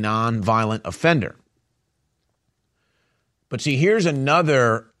Smollett a nonviolent offender? But see, here's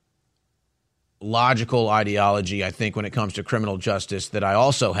another logical ideology, I think, when it comes to criminal justice that I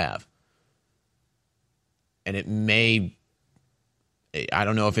also have. And it may I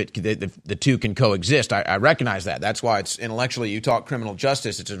don't know if the two can coexist. I recognize that. That's why it's intellectually, you talk criminal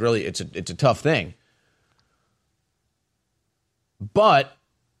justice. It's a tough thing. But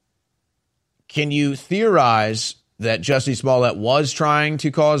can you theorize that Jussie Smollett was trying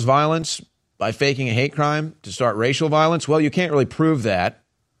to cause violence by faking a hate crime to start racial violence? Well, you can't really prove that.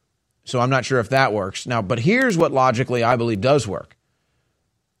 So I'm not sure if that works. Now, but here's what logically I believe does work.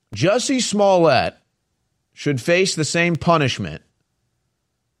 Jussie Smollett should face the same punishment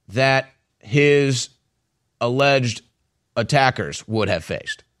that his alleged attackers would have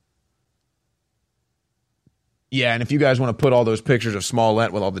faced. Yeah, and if you guys want to put all those pictures of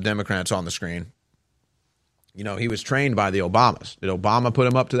Smollett with all the Democrats on the screen, you know, he was trained by the Obamas. Did Obama put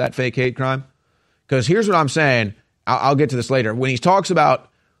him up to that fake hate crime? Because here's what I'm saying. I'll get to this later. When he talks about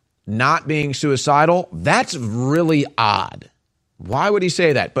not being suicidal, that's really odd. Why would he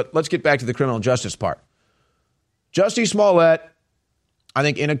say that? But let's get back to the criminal justice part. Jussie Smollett, I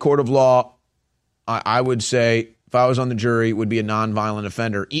think in a court of law, I would say, if I was on the jury, would be a nonviolent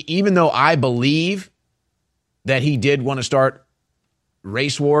offender. Even though I believe that he did want to start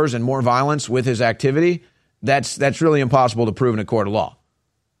race wars and more violence with his activity, that's really impossible to prove in a court of law.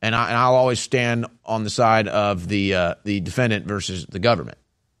 And I'll always stand on the side of the defendant versus the government.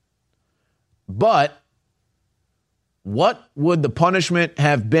 But what would the punishment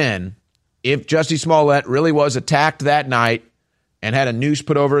have been if Jussie Smollett really was attacked that night and had a noose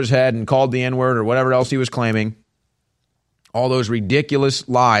put over his head and called the N-word or whatever else he was claiming? All those ridiculous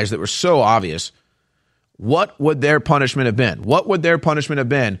lies that were so obvious. What would their punishment have been? What would their punishment have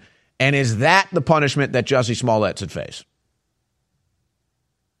been? And is that the punishment that Jussie Smollett should face?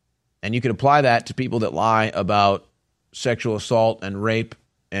 And you could apply that to people that lie about sexual assault and rape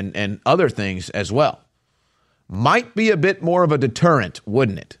and other things as well. Might be a bit more of a deterrent,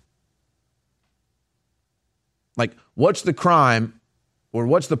 wouldn't it? Like, what's the crime or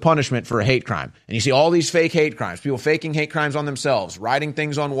what's the punishment for a hate crime? And you see all these fake hate crimes, people faking hate crimes on themselves, writing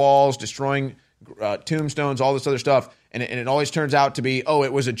things on walls, destroying tombstones, all this other stuff. And it always turns out to be,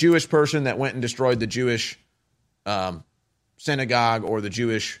 it was a Jewish person that went and destroyed the Jewish synagogue or the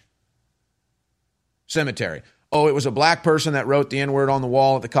Jewish cemetery. It was a black person that wrote the N-word on the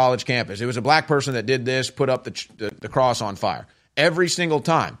wall at the college campus. It was a black person that did this, put up the cross on fire. Every single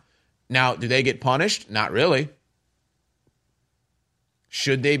time. Now, do they get punished? Not really.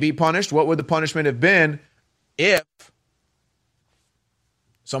 Should they be punished? What would the punishment have been if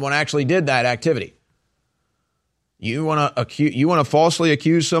someone actually did that activity? You want to falsely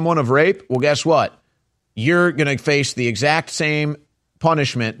accuse someone of rape? Well, guess what? You're going to face the exact same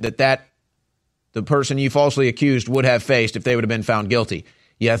punishment that the person you falsely accused would have faced if they would have been found guilty.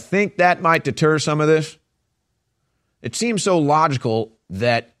 You think that might deter some of this? It seems so logical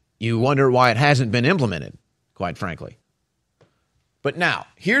that you wonder why it hasn't been implemented, quite frankly. But now,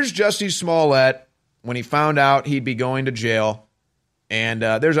 here's Jussie Smollett when he found out he'd be going to jail. And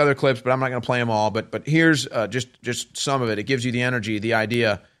there's other clips, but I'm not going to play them all. But here's just some of it. It gives you the energy, the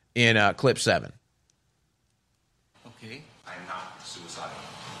idea in clip 7. Okay, I am not suicidal.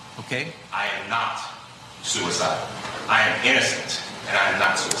 Okay? I am not suicidal. I am innocent, and I am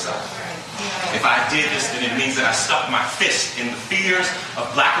not suicidal. If I did this, then it means that I stuck my fist in the fears of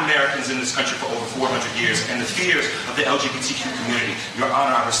black Americans in this country for over 400 years and the fears of the LGBTQ community. Your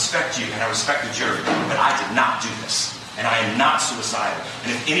Honor, I respect you, and I respect the jury, but I did not do this. And I am not suicidal.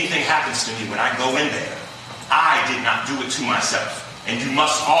 And if anything happens to me when I go in there, I did not do it to myself. And you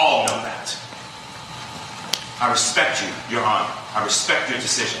must all know that. I respect you, Your Honor. I respect your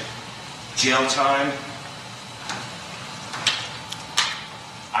decision. Jail time.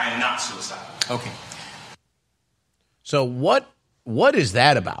 I am not suicidal. Okay. So what is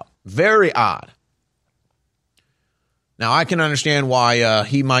that about? Very odd. Now, I can understand why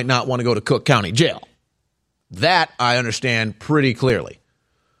he might not want to go to Cook County Jail. That I understand pretty clearly.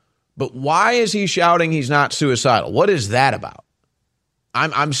 But why is he shouting he's not suicidal? What is that about?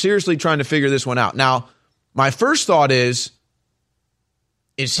 I'm seriously trying to figure this one out. Now, my first thought is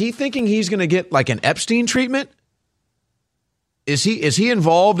he thinking he's going to get like an Epstein treatment? Is he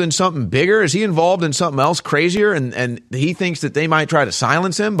involved in something bigger? Is he involved in something else crazier? And he thinks that they might try to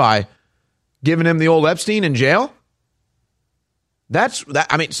silence him by giving him the old Epstein in jail?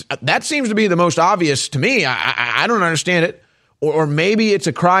 That seems to be the most obvious to me. I don't understand it. Or maybe it's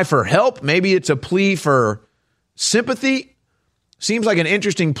a cry for help. Maybe it's a plea for sympathy. Seems like an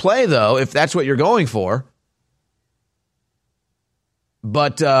interesting play, though, if that's what you're going for.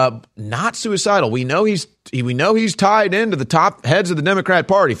 But not suicidal. We know he's tied into the top heads of the Democrat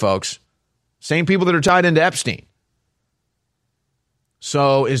Party, folks. Same people that are tied into Epstein.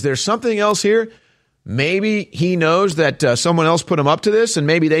 So is there something else here? Maybe he knows that someone else put him up to this, and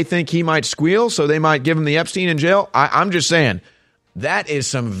maybe they think he might squeal, so they might give him the Epstein in jail. I'm just saying, that is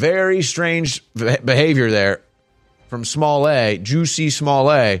some very strange behavior there from Smollett, Juicy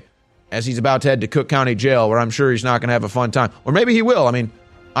Smollett, as he's about to head to Cook County Jail, where I'm sure he's not going to have a fun time. Or maybe he will. I mean,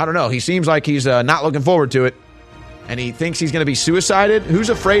 I don't know. He seems like he's not looking forward to it, and he thinks he's going to be suicided. Who's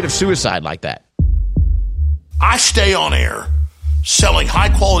afraid of suicide like that? I stay on air selling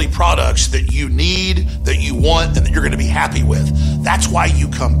high-quality products that you need, that you want, and that you're going to be happy with. That's why you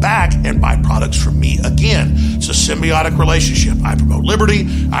come back and buy products from me again. It's a symbiotic relationship. I promote liberty.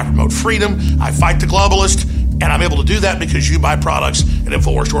 I promote freedom. I fight the globalist. And I'm able to do that because you buy products at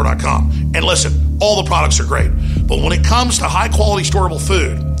InfoWarsStore.com. And listen, all the products are great. But when it comes to high-quality storable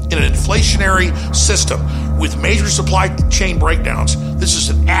food in an inflationary system with major supply chain breakdowns, this is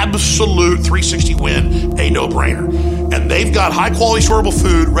an absolute 360 win, a no-brainer. And they've got high-quality storable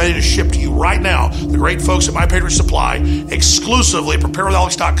food ready to ship to you right now. The great folks at My Patriot Supply, exclusively at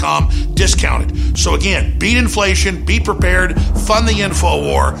PrepareWithAlex.com, discounted. So again, beat inflation, be prepared, fund the info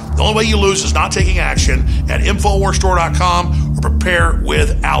war. The only way you lose is not taking action at InfoWarsStore.com or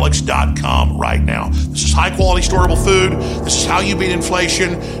PrepareWithAlex.com right now. This is high-quality storable food. This is how you beat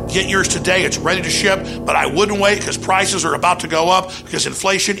inflation. Get yours today. It's ready to ship, but I wouldn't wait because prices are about to go up because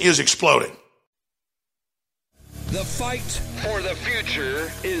inflation is exploding. The fight for the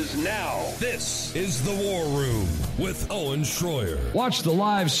future is now. This is The War Room with Owen Schroyer. Watch the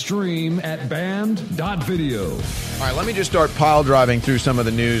live stream at band.video. All right, let me just start pile driving through some of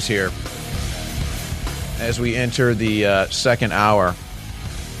the news here as we enter the second hour.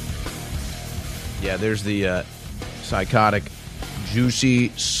 Yeah, there's the psychotic Juicy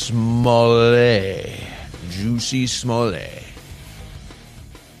Smollett. Juicy Smollett.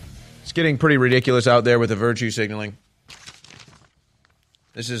 It's getting pretty ridiculous out there with the virtue signaling.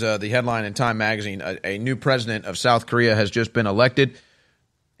 This is the headline in Time Magazine. A new president of South Korea has just been elected.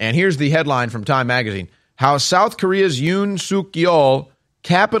 And here's the headline from Time Magazine. How South Korea's Yoon Suk-yeol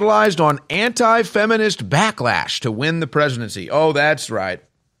capitalized on anti-feminist backlash to win the presidency. Oh, that's right.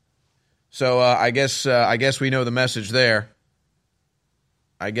 So I guess we know the message there.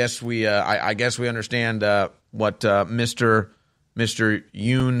 I guess we understand what Mr.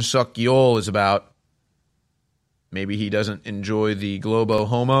 Yoon Suk-yeol is about. Maybe he doesn't enjoy the globo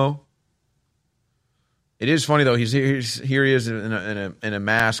homo. It is funny though. Here he is in a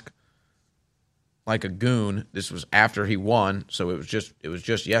mask, like a goon. This was after he won, so it was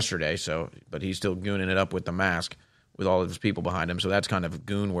just yesterday. So, but he's still gooning it up with the mask, with all of his people behind him. So that's kind of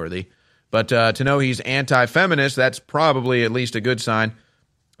goon worthy. But to know he's anti-feminist, that's probably at least a good sign.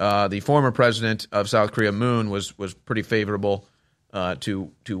 The former president of South Korea, Moon, was pretty favorable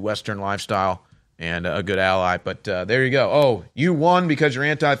to Western lifestyle and a good ally. But there you go. Oh, you won because you're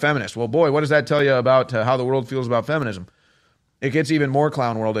anti-feminist. Well, boy, what does that tell you about how the world feels about feminism? It gets even more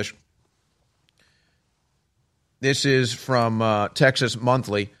clown worldish. This is from Texas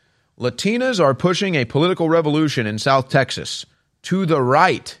Monthly. Latinas are pushing a political revolution in South Texas to the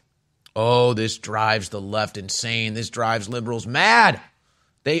right. Oh, this drives the left insane. This drives liberals mad.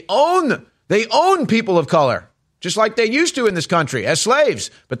 They own people of color, just like they used to in this country as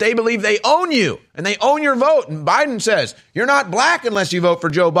slaves. But they believe they own you, and they own your vote. And Biden says, you're not black unless you vote for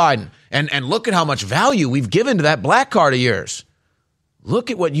Joe Biden. And look at how much value we've given to that black card of yours.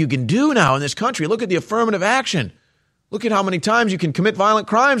 Look at what you can do now in this country. Look at the affirmative action. Look at how many times you can commit violent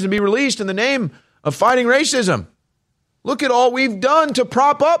crimes and be released in the name of fighting racism. Look at all we've done to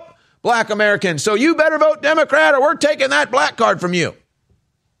prop up black Americans. So you better vote Democrat or we're taking that black card from you.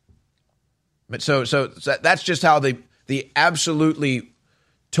 But so that's just how the absolutely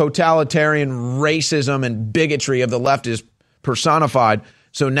totalitarian racism and bigotry of the left is personified.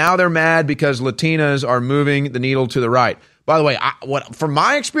 So now they're mad because Latinas are moving the needle to the right. By the way, from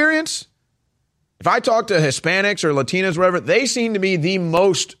my experience, if I talk to Hispanics or Latinas, whatever, they seem to be the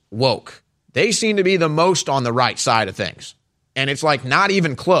most woke. They seem to be the most on the right side of things. And it's like not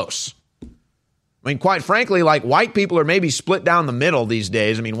even close. I mean, quite frankly, like white people are maybe split down the middle these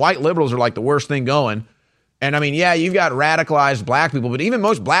days. I mean, white liberals are like the worst thing going. And I mean, yeah, you've got radicalized black people, but even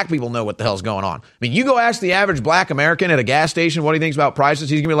most black people know what the hell's going on. I mean, you go ask the average black American at a gas station what he thinks about prices.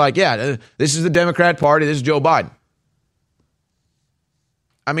 He's going to be like, yeah, this is the Democrat Party. This is Joe Biden.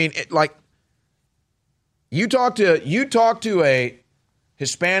 I mean, you talk to a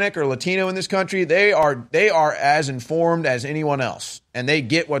Hispanic or Latino in this country, they are as informed as anyone else, and they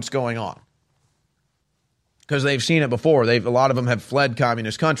get what's going on because they've seen it before. A lot of them have fled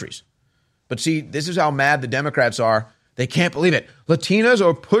communist countries. But see, this is how mad the Democrats are. They can't believe it. Latinas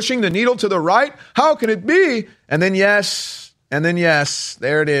are pushing the needle to the right? How can it be? And then, yes, And then, yes,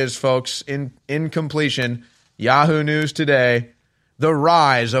 there it is, folks. In completion, Yahoo News today, the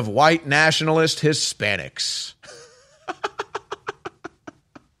rise of white nationalist Hispanics.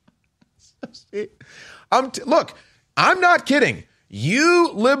 Look, I'm not kidding.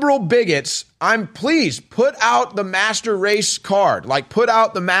 You liberal bigots, please put out the master race card, like put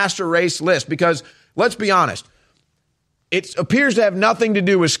out the master race list, because let's be honest, it appears to have nothing to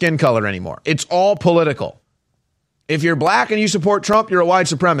do with skin color anymore. It's all political. If you're black and you support Trump, you're a white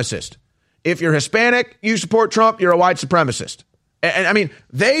supremacist. If you're Hispanic, you support Trump, you're a white supremacist. And I mean,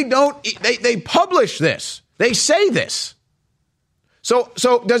 they publish this. They say this. So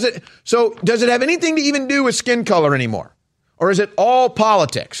does it have anything to even do with skin color anymore? Or is it all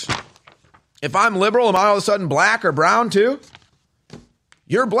politics? If I'm liberal, am I all of a sudden black or brown too?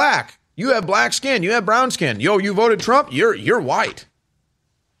 You're black. You have black skin. You have brown skin. Yo, you voted Trump. You're white.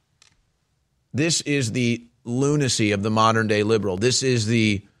 This is the lunacy of the modern day liberal. This is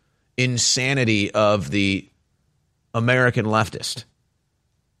the insanity of the American leftist.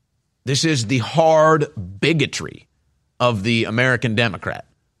 This is the hard bigotry of the American Democrat.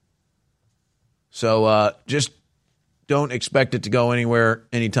 So just don't expect it to go anywhere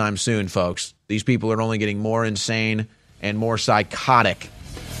anytime soon, folks. These people are only getting more insane and more psychotic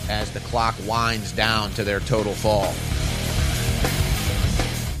as the clock winds down to their total fall.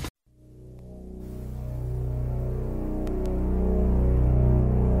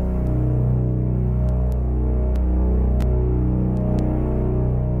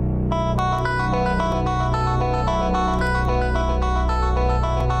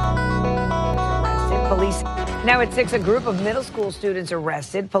 Now at 6, a group of middle school students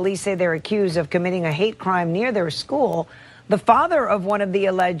arrested. Police say they're accused of committing a hate crime near their school. The father of one of the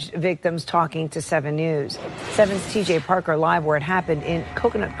alleged victims talking to 7 News. 7's TJ Parker live where it happened in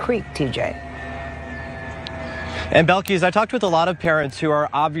Coconut Creek, TJ. And Belkis, I talked with a lot of parents who are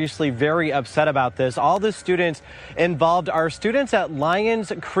obviously very upset about this. All the students involved are students at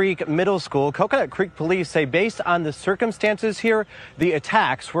Lyons Creek Middle School. Coconut Creek police say based on the circumstances here, the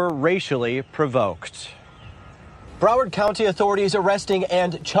attacks were racially provoked. Broward County authorities arresting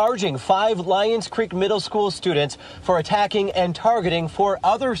and charging 5 Lyons Creek Middle School students for attacking and targeting 4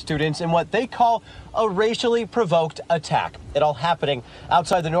 other students in what they call a racially provoked attack. It all happening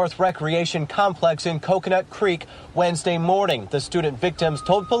outside the North Recreation Complex in Coconut Creek Wednesday morning. The student victims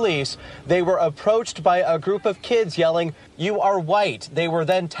told police they were approached by a group of kids yelling, "You are white." They were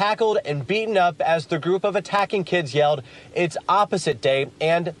then tackled and beaten up as the group of attacking kids yelled, "It's opposite day"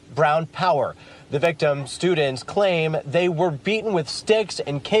 and "Brown power." The victim students claim they were beaten with sticks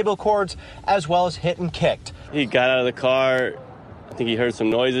and cable cords as well as hit and kicked. He got out of the car. I think he heard some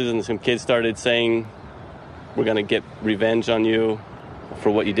noises and some kids started saying, "We're going to get revenge on you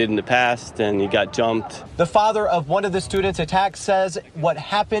for what you did in the past," and he got jumped. The father of one of the students attacked says what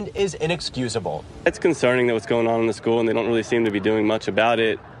happened is inexcusable. It's concerning that what's going on in the school, and they don't really seem to be doing much about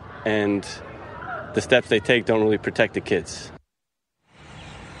it, and the steps they take don't really protect the kids.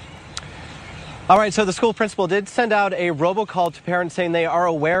 All right, so the school principal did send out a robocall to parents saying they are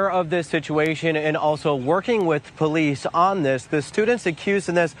aware of this situation and also working with police on this. The students accused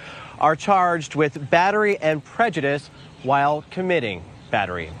in this are charged with battery and prejudice while committing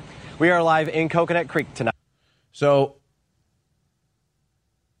battery. We are live in Coconut Creek tonight. So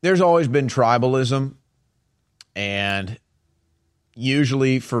there's always been tribalism, and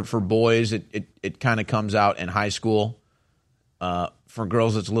usually for boys it kind of comes out in high school. For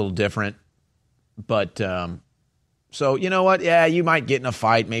girls it's a little different. But so you know what? Yeah, you might get in a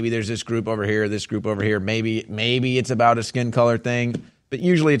fight. Maybe there's this group over here, this group over here. Maybe it's about a skin color thing, but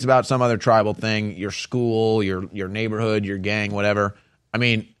usually it's about some other tribal thing. Your school, your neighborhood, your gang, whatever. I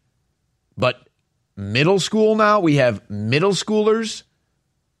mean, but middle school now, we have middle schoolers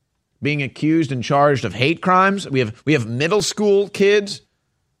being accused and charged of hate crimes. We have middle school kids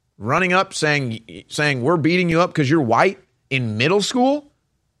running up saying we're beating you up because you're white in middle school.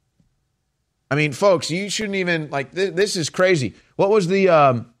 I mean, folks, you shouldn't even, like, this is crazy. What was the,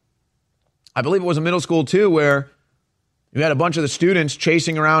 I believe it was a middle school, too, where you had a bunch of the students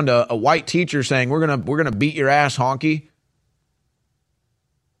chasing around a white teacher saying, we're gonna beat your ass, honky,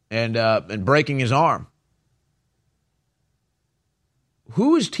 and breaking his arm.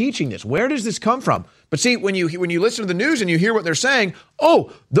 Who is teaching this? Where does this come from? But see, when you listen to the news and you hear what they're saying,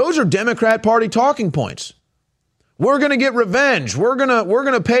 oh, those are Democrat Party talking points. We're going to get revenge. We're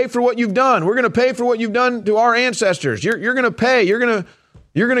going to pay for what you've done. We're going to pay for what you've done to our ancestors. You're going to pay. You're going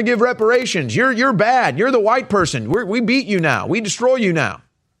to give reparations. You're bad. You're the white person. We beat you now. We destroy you now.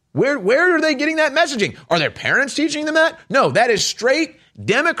 Where are they getting that messaging? Are their parents teaching them that? No, that is straight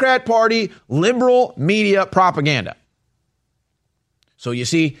Democrat Party liberal media propaganda. So you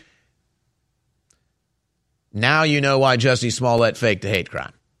see, now you know why Jussie Smollett faked a hate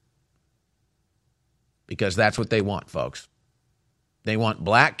crime. Because that's what they want, folks. They want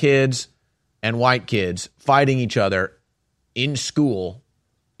black kids and white kids fighting each other in school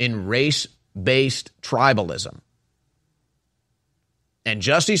in race-based tribalism. And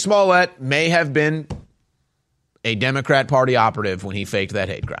Jussie Smollett may have been a Democrat Party operative when he faked that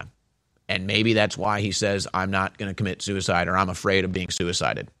hate crime. And maybe that's why he says, I'm not going to commit suicide, or I'm afraid of being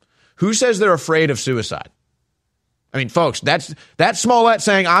suicided. Who says they're afraid of suicide? I mean, folks, that's Smollett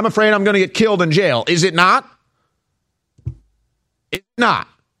saying, I'm afraid I'm going to get killed in jail. Is it not? It's not.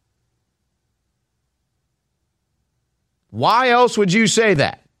 Why else would you say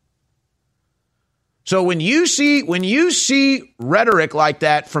that? So when you see rhetoric like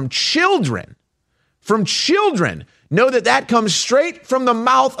that from children, know that comes straight from the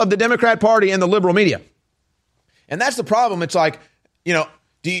mouth of the Democrat Party and the liberal media. And that's the problem. It's like, you know,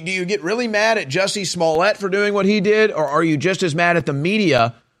 do you get really mad at Jussie Smollett for doing what he did, or are you just as mad at the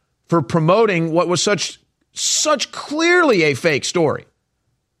media for promoting what was such clearly a fake story?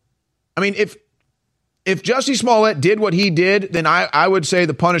 I mean, if Jussie Smollett did what he did, then I would say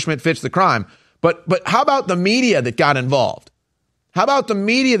the punishment fits the crime. But how about the media that got involved? How about the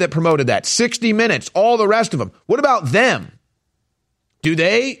media that promoted that? 60 Minutes, all the rest of them. What about them? Do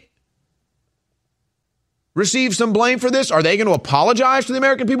they receive some blame for this? Are they going to apologize to the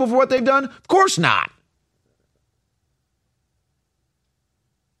American people for what they've done? Of course not.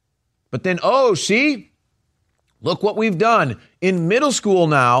 But then, see, look what we've done. In middle school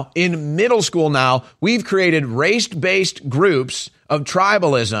now, we've created race-based groups of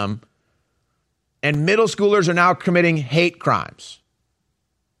tribalism, and middle schoolers are now committing hate crimes.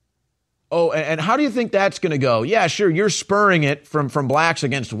 Oh, and how do you think that's going to go? Yeah, sure, you're spurring it from blacks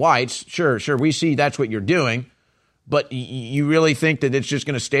against whites. Sure, we see that's what you're doing. But you really think that it's just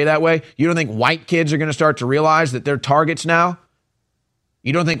going to stay that way? You don't think white kids are going to start to realize that they're targets now?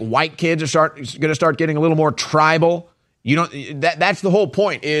 You don't think white kids are going to start getting a little more tribal? You don't. That's the whole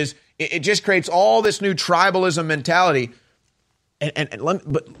point. Is it just creates all this new tribalism mentality?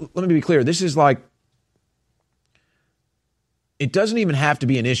 But let me be clear. This is like, it doesn't even have to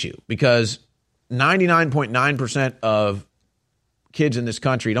be an issue, because 99.9% of kids in this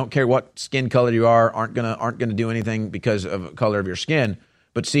country, don't care what skin color you are, aren't gonna do anything because of the color of your skin.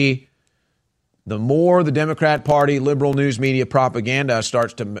 But see, the more the Democrat Party, liberal news media propaganda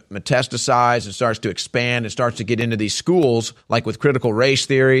starts to metastasize and starts to expand and starts to get into these schools, like with critical race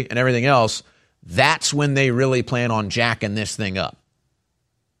theory and everything else, that's when they really plan on jacking this thing up.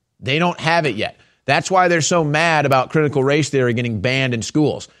 They don't have it yet. That's why they're so mad about critical race theory getting banned in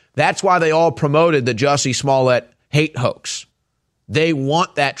schools. That's why they all promoted the Jussie Smollett hate hoax. They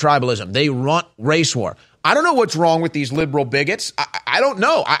want that tribalism. They want race war. I don't know what's wrong with these liberal bigots. I don't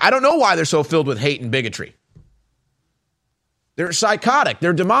know. I don't know why they're so filled with hate and bigotry. They're psychotic.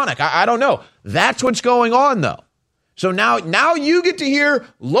 They're demonic. I don't know. That's what's going on, though. So now you get to hear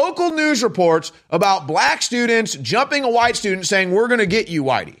local news reports about black students jumping a white student saying, we're going to get you,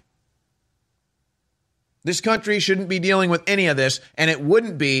 whitey. This country shouldn't be dealing with any of this, and it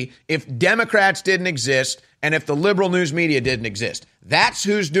wouldn't be if Democrats didn't exist and if the liberal news media didn't exist. That's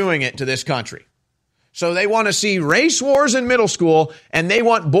who's doing it to this country. So they want to see race wars in middle school, and they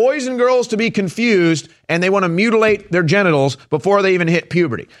want boys and girls to be confused, and they want to mutilate their genitals before they even hit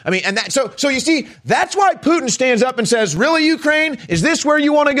puberty. I mean, and that so you see, that's why Putin stands up and says, really, Ukraine? Is this where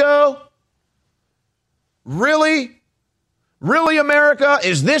you want to go? Really? Really, America?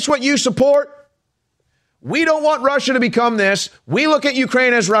 Is this what you support? We don't want Russia to become this. We look at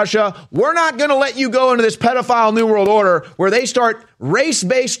Ukraine as Russia. We're not going to let you go into this pedophile New World Order where they start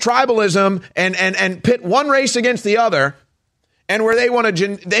race-based tribalism and pit one race against the other, and where they want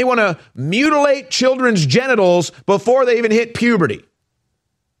to mutilate children's genitals before they even hit puberty.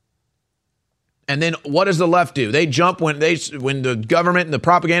 And then what does the left do? They jump when the government and the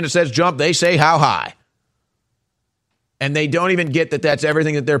propaganda says jump, they say how high. And they don't even get that that's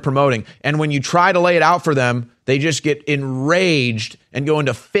everything that they're promoting. And when you try to lay it out for them, they just get enraged and go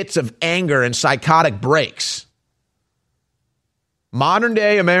into fits of anger and psychotic breaks. Modern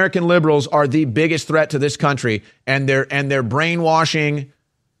day American liberals are the biggest threat to this country, and they're brainwashing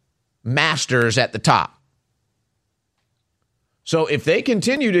masters at the top. So if they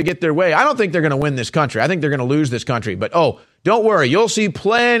continue to get their way, I don't think they're going to win this country. I think they're going to lose this country. But don't worry. You'll see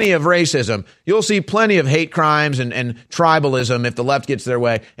plenty of racism. You'll see plenty of hate crimes and tribalism if the left gets their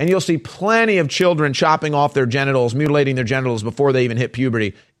way. And you'll see plenty of children chopping off their genitals, mutilating their genitals before they even hit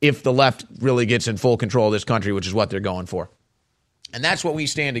puberty if the left really gets in full control of this country, which is what they're going for. And that's what we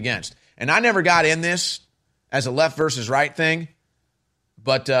stand against. And I never got in this as a left versus right thing.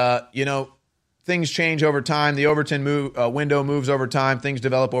 But, things change over time. The Overton window moves over time. Things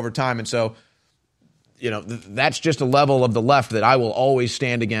develop over time. And so, that's just a level of the left that I will always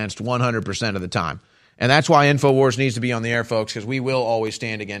stand against 100% of the time. And that's why InfoWars needs to be on the air, folks, because we will always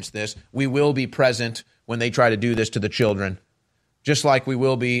stand against this. We will be present when they try to do this to the children, just like we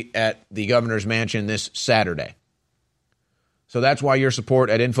will be at the governor's mansion this Saturday. So that's why your support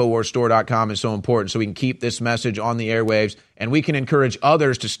at InfoWarsStore.com is so important, so we can keep this message on the airwaves, and we can encourage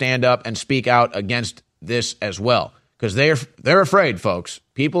others to stand up and speak out against this as well, because they're afraid, folks.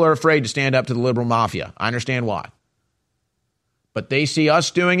 People are afraid to stand up to the liberal mafia. I understand why. But they see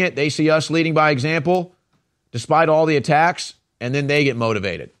us doing it. They see us leading by example, despite all the attacks, and then they get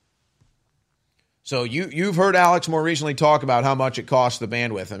motivated. So you've heard Alex more recently talk about how much it costs the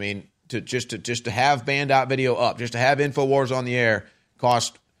bandwidth. I mean, to have Band.video up, just to have InfoWars on the air,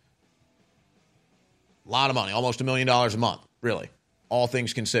 cost a lot of money, almost $1 million a month, really, all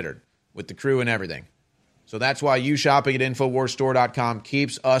things considered, with the crew and everything. So that's why you shopping at InfoWarsStore.com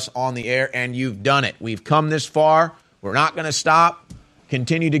keeps us on the air, and you've done it. We've come this far. We're not going to stop.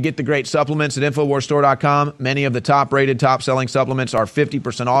 Continue to get the great supplements at InfoWarsStore.com. Many of the top-rated, top-selling supplements are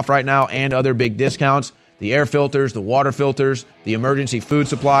 50% off right now and other big discounts. The air filters, the water filters, the emergency food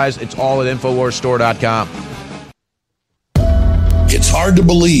supplies, it's all at InfoWarsStore.com. It's hard to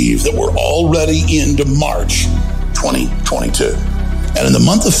believe that we're already into March 2022. And in the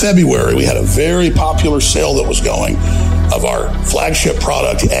month of February, we had a very popular sale that was going of our flagship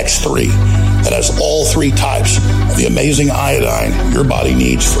product, X3, that has all three types of the amazing iodine your body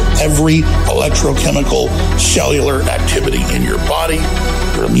needs for every electrochemical cellular activity in your body,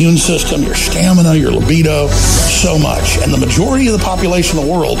 your immune system, your stamina, your libido, so much. And the majority of the population in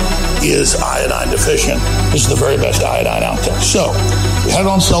the world is iodine deficient. This is the very best iodine out there. So we had it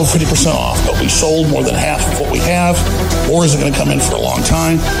on sale 50% off, but we sold more than half of what we have. More isn't going to come in for a long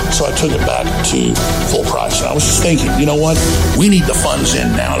time, so I took it back to full price. And I was just thinking, you know what? We need the funds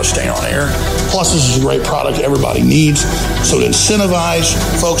in now to stay on air. Plus, this is a great product everybody needs. So to incentivize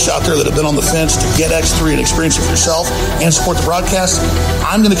folks out there that have been on the fence to get X3 and experience it for yourself and support the broadcast,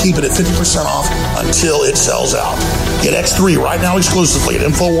 I'm going to keep it at 50% off until it sells out. Get X3 right now exclusively at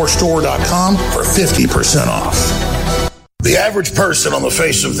InfoWarsStore.com for 50% off. The average person on the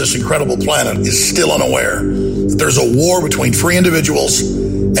face of this incredible planet is still unaware that there's a war between free individuals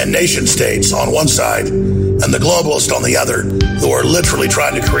and nation states on one side and the globalists on the other, who are literally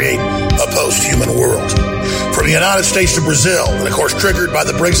trying to create a post-human world. From the United States to Brazil, and of course triggered by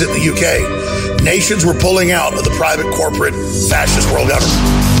the Brexit in the UK, nations were pulling out of the private corporate fascist world government.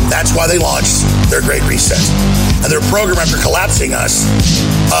 That's why they launched their Great Reset and their program after collapsing us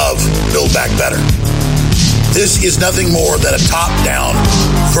of Build Back Better. This is nothing more than a top-down,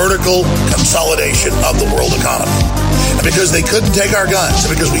 vertical consolidation of the world economy. And because they couldn't take our guns,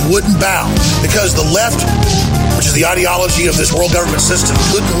 and because we wouldn't bow, because the left, which is the ideology of this world government system,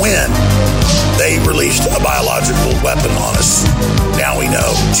 couldn't win, they released a biological weapon on us. Now we know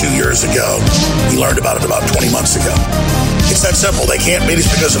 2 years ago. We learned about it about 20 months ago. It's that simple. They can't beat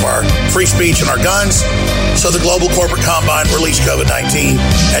us because of our free speech and our guns. So the global corporate combine released COVID-19,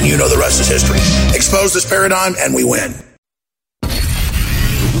 and you know the rest is history. Expose this paradigm, and we win.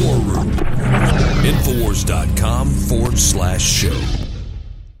 The War Room. Infowars.com/show.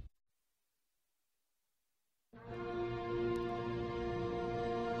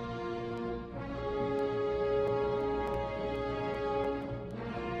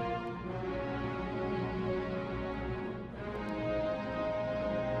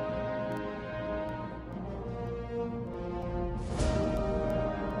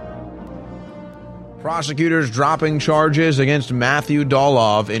 Prosecutors dropping charges against Matthew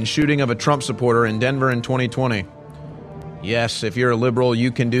Dolov in shooting of a Trump supporter in Denver in 2020. Yes, if you're a liberal,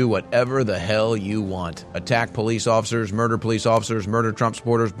 you can do whatever the hell you want. Attack police officers, murder Trump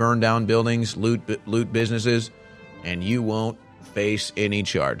supporters, burn down buildings, loot businesses, and you won't face any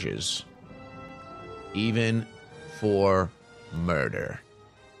charges. Even for murder.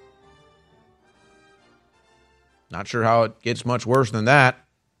 Not sure how it gets much worse than that.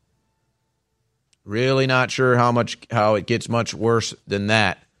 Really not sure how it gets much worse than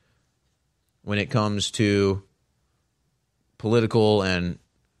that when it comes to political and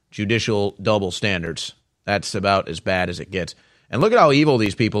judicial double standards. That's about as bad as it gets. And look at how evil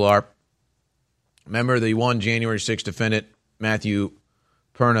these people are. Remember the one January 6th defendant, Matthew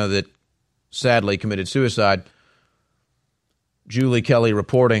Perna, that sadly committed suicide? Julie Kelly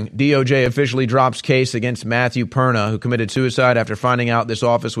reporting, DOJ officially drops case against Matthew Perna, who committed suicide after finding out this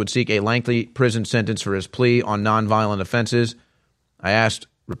office would seek a lengthy prison sentence for his plea on nonviolent offenses. I asked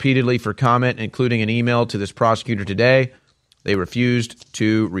repeatedly for comment, including an email to this prosecutor today. They refused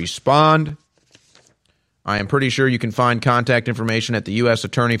to respond. I am pretty sure you can find contact information at the U.S.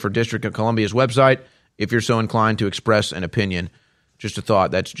 Attorney for District of Columbia's website if you're so inclined to express an opinion. Just a thought.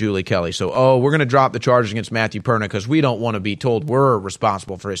 That's Julie Kelly. So, we're going to drop the charges against Matthew Perna because we don't want to be told we're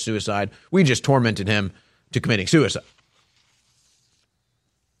responsible for his suicide. We just tormented him to committing suicide.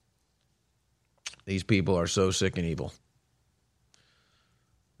 These people are so sick and evil.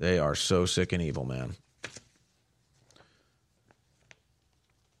 They are so sick and evil, man.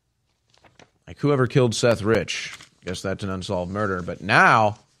 Like whoever killed Seth Rich. I guess that's an unsolved murder. But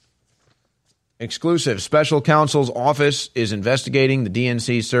now, exclusive, special counsel's office is investigating the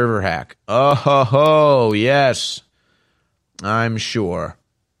DNC server hack. Oh, yes. I'm sure.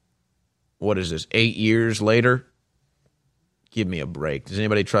 What is this, 8 years later? Give me a break. Does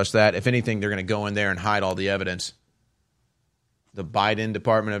anybody trust that? If anything, they're going to go in there and hide all the evidence. The Biden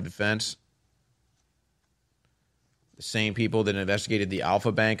Department of Defense, the same people that investigated the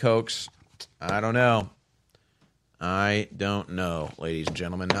Alpha Bank hoax. I don't know, ladies and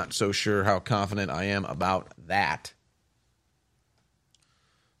gentlemen. Not so sure how confident I am about that.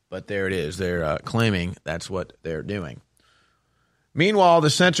 But there it is. They're claiming that's what they're doing. Meanwhile, the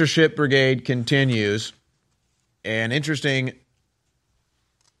censorship brigade continues. An interesting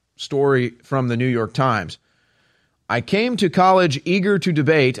story from the New York Times. I came to college eager to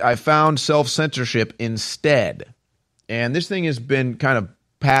debate. I found self-censorship instead. And this thing has been kind of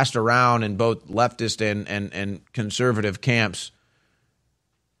passed around in both leftist and conservative camps,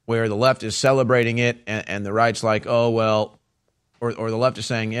 where the left is celebrating it and the right's like, oh, well, or the left is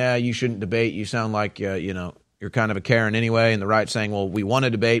saying, yeah, you shouldn't debate. You sound like, you're kind of a Karen anyway. And the right saying, well, we want to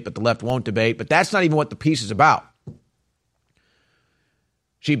debate, but the left won't debate. But that's not even what the piece is about.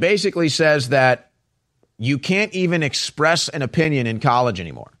 She basically says that you can't even express an opinion in college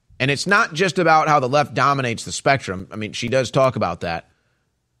anymore. And it's not just about how the left dominates the spectrum. I mean, she does talk about that.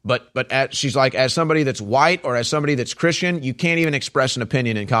 But she's like, as somebody that's white or as somebody that's Christian, you can't even express an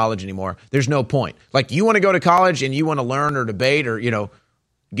opinion in college anymore. There's no point. Like, you want to go to college and you want to learn or debate or,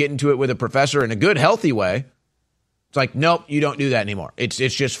 get into it with a professor in a good, healthy way. It's like, nope, you don't do that anymore. It's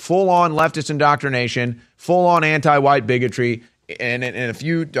just full-on leftist indoctrination, full-on anti-white bigotry. And if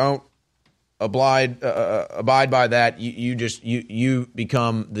you don't abide by that, you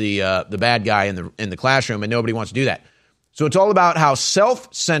become the bad guy in the classroom, and nobody wants to do that. So it's all about how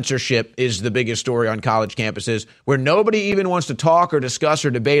self-censorship is the biggest story on college campuses, where nobody even wants to talk or discuss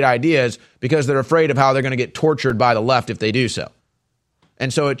or debate ideas because they're afraid of how they're going to get tortured by the left if they do so.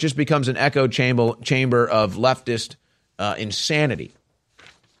 And so it just becomes an echo chamber of leftist insanity.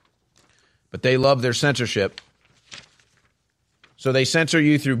 But they love their censorship. So they censor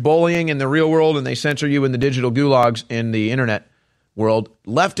you through bullying in the real world, and they censor you in the digital gulags in the internet world.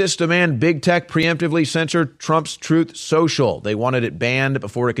 Leftists demand big tech preemptively censor Trump's Truth Social. They wanted it banned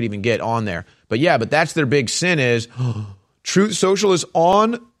before it could even get on there. But that's their big sin is Truth Social is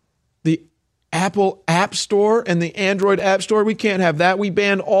on the Apple App Store and the Android App Store. We can't have that. We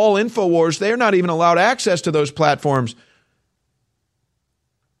banned all InfoWars. They're not even allowed access to those platforms.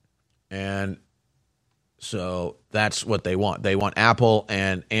 And so that's what they want. They want Apple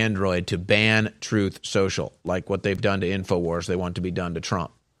and Android to ban Truth Social, like what they've done to InfoWars. They want to be done to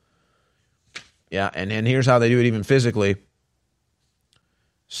Trump. Yeah, and here's how they do it even physically.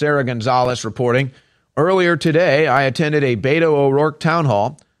 Sarah Gonzalez reporting, earlier today, I attended a Beto O'Rourke town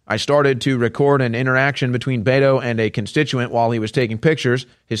hall. I started to record an interaction between Beto and a constituent while he was taking pictures.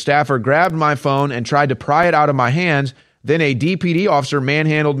 His staffer grabbed my phone and tried to pry it out of my hands. Then a DPD officer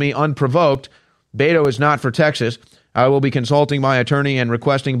manhandled me unprovoked. Beto is not for Texas. I will be consulting my attorney and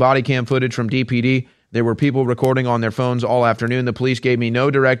requesting body cam footage from DPD. There were people recording on their phones all afternoon. The police gave me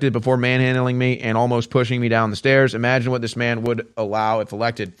no directive before manhandling me and almost pushing me down the stairs. Imagine what this man would allow if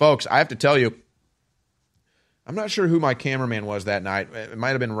elected. Folks, I have to tell you, I'm not sure who my cameraman was that night. It might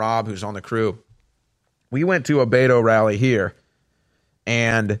have been Rob, who's on the crew. We went to a Beto rally here,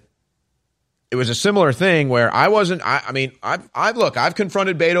 and it was a similar thing where I've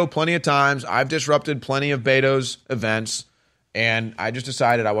confronted Beto plenty of times. I've disrupted plenty of Beto's events, and I just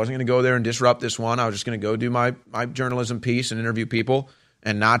decided I wasn't going to go there and disrupt this one. I was just going to go do my journalism piece and interview people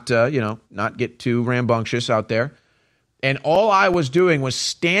and not get too rambunctious out there. And all I was doing was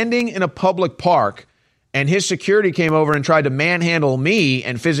standing in a public park, and his security came over and tried to manhandle me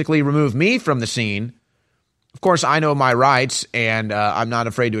and physically remove me from the scene. Of course, I know my rights, and I'm not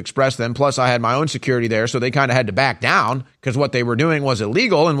afraid to express them. Plus, I had my own security there, so they kind of had to back down because what they were doing was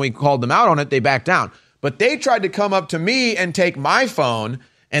illegal, and we called them out on it. They backed down. But they tried to come up to me and take my phone,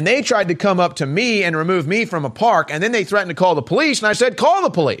 and they tried to come up to me and remove me from a park, and then they threatened to call the police, and I said, call the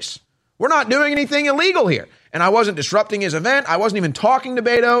police. We're not doing anything illegal here. And I wasn't disrupting his event. I wasn't even talking to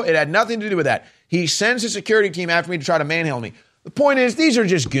Beto. It had nothing to do with that. He sends his security team after me to try to manhandle me. The point is, these are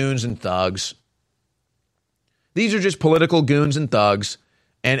just goons and thugs. These are just political goons and thugs.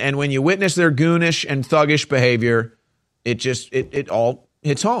 And when you witness their goonish and thuggish behavior, it all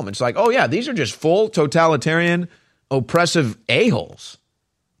hits home. It's like, oh yeah, these are just full totalitarian, oppressive a-holes.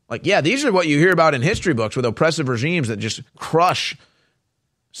 Like, yeah, these are what you hear about in history books with oppressive regimes that just crush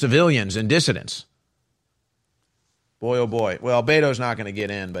civilians and dissidents. Boy, oh boy. Well, Beto's not going to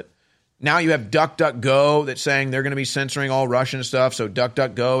get in, but now you have DuckDuckGo that's saying they're going to be censoring all Russian stuff. So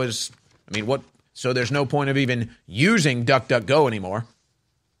DuckDuckGo is, I mean, what? So there's no point of even using DuckDuckGo anymore.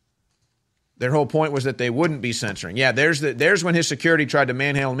 Their whole point was that they wouldn't be censoring. Yeah, there's when his security tried to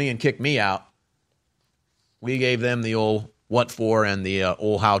manhandle me and kick me out. We gave them the old what for and the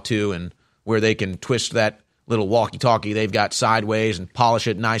old how to, and where they can twist that little walkie-talkie they've got sideways and polish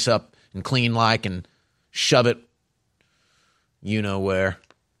it nice up and clean like and shove it you know where.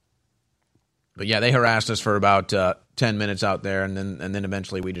 But yeah, they harassed us for about 10 minutes out there, and then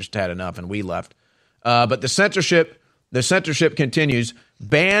eventually we just had enough and we left. But the censorship continues.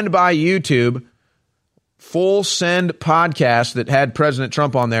 Banned by YouTube. Full Send podcast that had President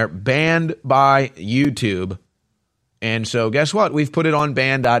Trump on there, banned by YouTube. And so guess what? We've put it on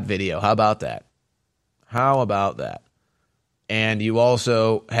banned.video. How about that? How about that? And you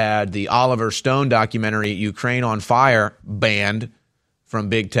also had the Oliver Stone documentary, Ukraine on Fire, banned from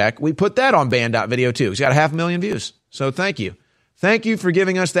Big Tech. We put that on banned.video too. It's got 500,000 views. So thank you. Thank you for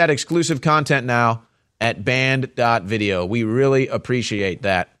giving us that exclusive content now at banned.video. We really appreciate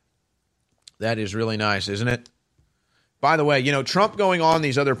that. That is really nice, isn't it? By the way, you know, Trump going on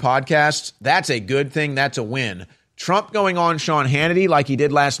these other podcasts, that's a good thing. That's a win. Trump going on Sean Hannity like he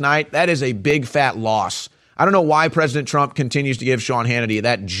did last night, that is a big fat loss. I don't know why President Trump continues to give Sean Hannity,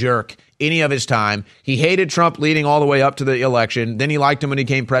 that jerk, any of his time. He hated Trump leading all the way up to the election. Then he liked him when he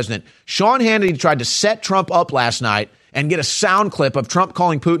became president. Sean Hannity tried to set Trump up last night and get a sound clip of Trump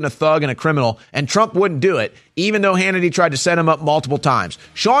calling Putin a thug and a criminal, and Trump wouldn't do it, even though Hannity tried to set him up multiple times.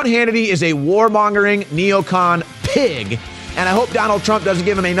 Sean Hannity is a warmongering neocon pig, and I hope Donald Trump doesn't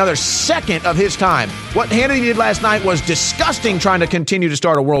give him another second of his time. What Hannity did last night was disgusting, trying to continue to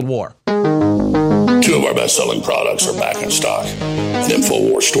start a world war. 2 of our best-selling products are back in stock at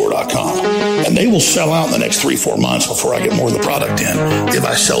InfoWarsStore.com. And they will sell out in the next 3-4 months before I get more of the product in if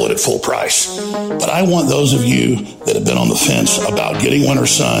I sell it at full price. But I want those of you that have been on the fence about getting Winter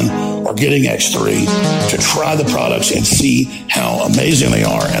Sun or getting X3 to try the products and see how amazing they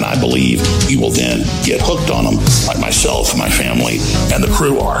are. And I believe you will then get hooked on them like myself, my family, and the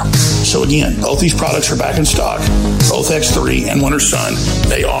crew are. So again, both these products are back in stock. Both X3 and Winter Sun,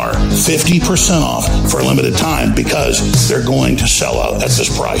 they are 50% off for a limited time because they're going to sell out at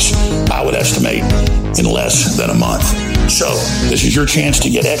this price, I would estimate, in less than a month. So this is your chance to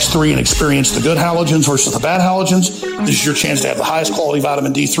get X3 and experience the good halogens versus the bad halogens. This is your chance to have the highest quality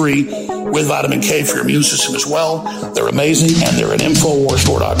vitamin D3 with vitamin K for your immune system as well. They're amazing, and they're at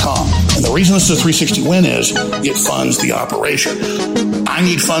InfoWarsStore.com. And the reason this is a 360 win is it funds the operation. I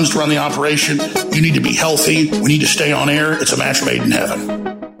need funds to run the operation. You need to be healthy. We need to stay on air. It's a match made in heaven.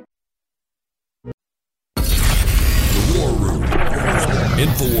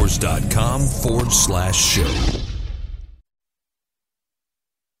 Infowars.com/show.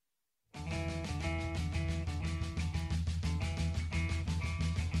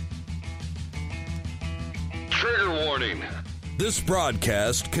 Trigger warning. This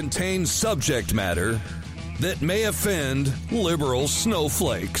broadcast contains subject matter that may offend liberal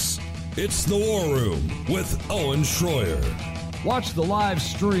snowflakes. It's The War Room with Owen Schroyer. Watch the live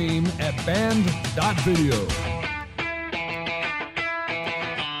stream at band.video.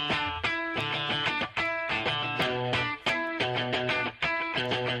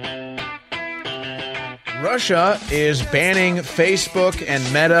 Russia is banning Facebook and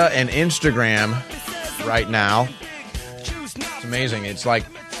Meta and Instagram right now. It's amazing. It's like,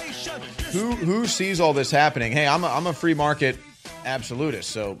 who sees all this happening? Hey, I'm a free market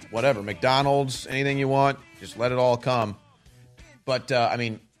absolutist, so whatever. McDonald's, anything you want, just let it all come. But, I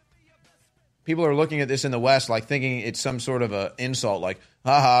mean, people are looking at this in the West like thinking it's some sort of an insult, like,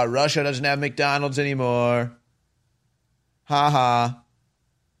 haha, Russia doesn't have McDonald's anymore. Haha.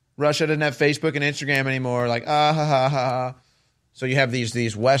 Russia doesn't have Facebook and Instagram anymore. Like, ha, ha, ha, ha. So you have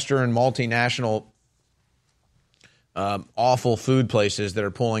these Western multinational awful food places that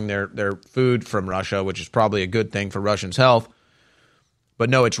are pulling their food from Russia, which is probably a good thing for Russians' health. But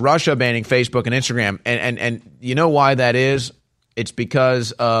no, it's Russia banning Facebook and Instagram. And you know why that is? It's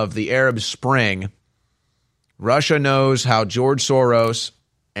because of the Arab Spring. Russia knows how George Soros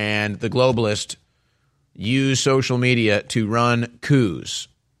and the globalists use social media to run coups.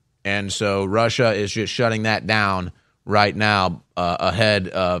 And so Russia is just shutting that down right now ahead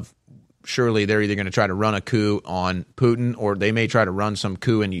of, surely they're either going to try to run a coup on Putin, or they may try to run some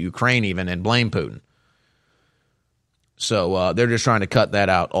coup in Ukraine even and blame Putin. So they're just trying to cut that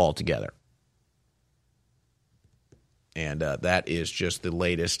out altogether. And that is just the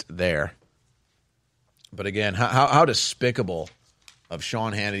latest there. But again, how despicable of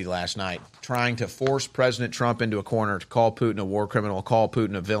Sean Hannity last night, trying to force President Trump into a corner to call Putin a war criminal, call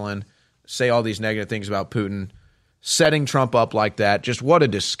Putin a villain, say all these negative things about Putin, setting Trump up like that. Just what a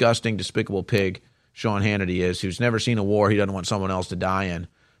disgusting, despicable pig Sean Hannity is, who's never seen a war he doesn't want someone else to die in.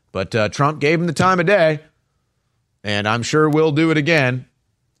 But Trump gave him the time of day, and I'm sure will do it again.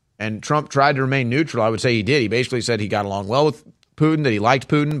 And Trump tried to remain neutral. I would say he did. He basically said he got along well with Putin, that he liked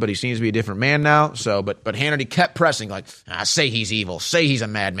Putin, but he seems to be a different man now. So, but Hannity kept pressing, like, say he's evil, say he's a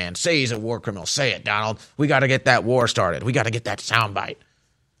madman, say he's a war criminal, say it, Donald. We got to get that war started. We got to get that soundbite.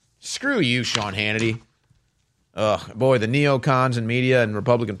 Screw you, Sean Hannity. Ugh, boy, the neocons and media and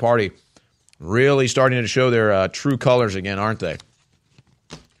Republican Party really starting to show their true colors again, aren't they?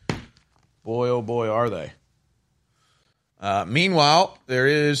 Boy, oh boy, are they. Meanwhile, there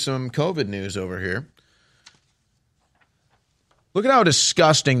is some COVID news over here. Look at how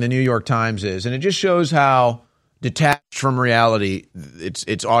disgusting the New York Times is, and it just shows how detached from reality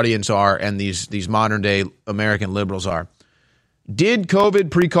its audience are, and these modern-day American liberals are. Did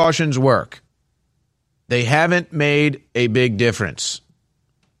COVID precautions work? They haven't made a big difference.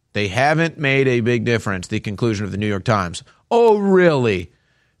 They haven't made a big difference, the conclusion of the New York Times. Oh, really?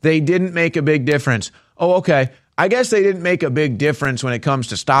 They didn't make a big difference. Oh, okay. I guess they didn't make a big difference when it comes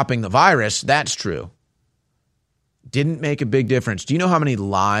to stopping the virus. That's true. Didn't make a big difference. Do you know how many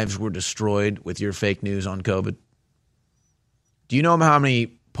lives were destroyed with your fake news on COVID? Do you know how many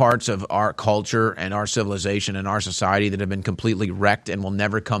parts of our culture and our civilization and our society that have been completely wrecked and will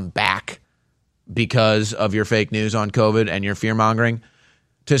never come back because of your fake news on COVID and your fear-mongering?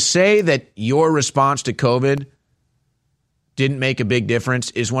 To say that your response to COVID didn't make a big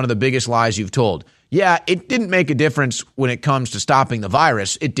difference is one of the biggest lies you've told. Yeah, it didn't make a difference when it comes to stopping the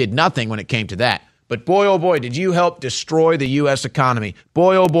virus. It did nothing when it came to that. But boy, oh boy, did you help destroy the U.S. economy.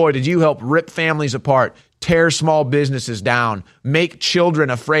 Boy, oh boy, did you help rip families apart, tear small businesses down, make children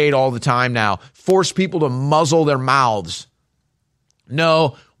afraid all the time now, force people to muzzle their mouths.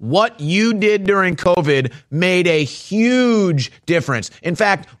 No, what you did during COVID made a huge difference. In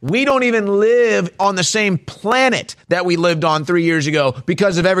fact, we don't even live on the same planet that we lived on 3 years ago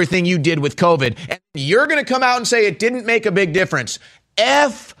because of everything you did with COVID. And you're going to come out and say it didn't make a big difference.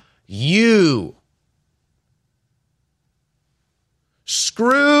 F you.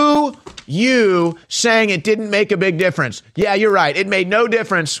 Screw you saying it didn't make a big difference. Yeah, you're right. It made no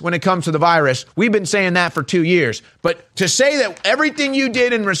difference when it comes to the virus. We've been saying that for 2 years. But to say that everything you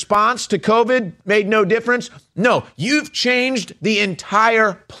did in response to COVID made no difference, no, you've changed the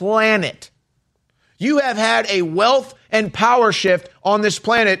entire planet. You have had a wealth and power shift on this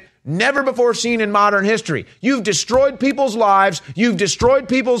planet never before seen in modern history. You've destroyed people's lives. You've destroyed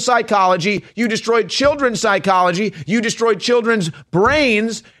people's psychology. You destroyed children's psychology. You destroyed children's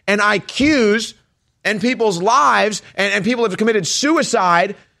brains and IQs and people's lives. And people have committed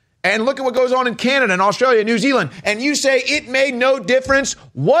suicide. And look at what goes on in Canada and Australia and New Zealand. And you say it made no difference.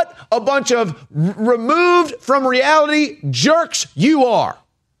 What a bunch of removed from reality jerks you are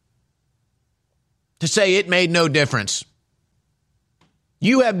to say it made no difference.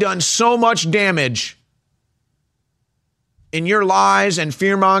 You have done so much damage in your lies and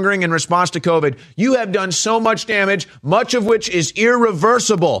fear-mongering in response to COVID. You have done so much damage, much of which is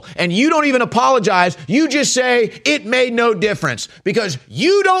irreversible. And you don't even apologize. You just say it made no difference because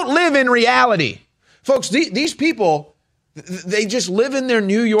you don't live in reality. Folks, these people, they just live in their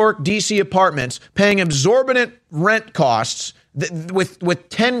New York, D.C. apartments, paying exorbitant rent costs with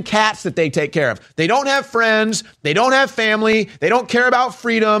 10 cats that they take care of. They don't have friends. They don't have family. They don't care about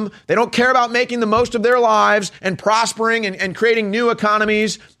freedom. They don't care about making the most of their lives and prospering and creating new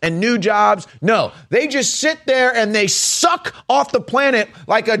economies and new jobs. No, they just sit there and they suck off the planet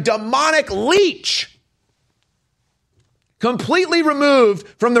like a demonic leech. Completely removed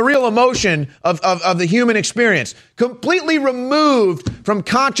from the real emotion of the human experience. Completely removed from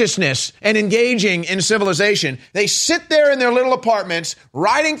consciousness and engaging in civilization. They sit there in their little apartments,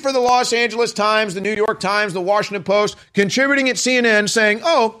 writing for the Los Angeles Times, the New York Times, the Washington Post, contributing at CNN, saying,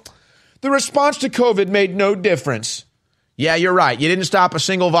 oh, the response to COVID made no difference. Yeah, you're right. You didn't stop a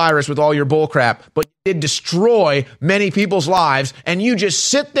single virus with all your bullcrap, but you did destroy many people's lives, and you just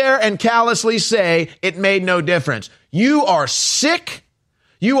sit there and callously say it made no difference. You are sick.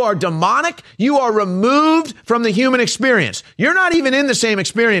 You are demonic. You are removed from the human experience. You're not even in the same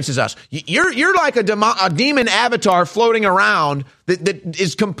experience as us. You're like a demon avatar floating around that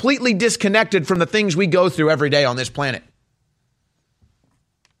is completely disconnected from the things we go through every day on this planet.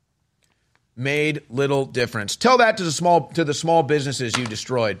 Made little difference. Tell that to the small businesses you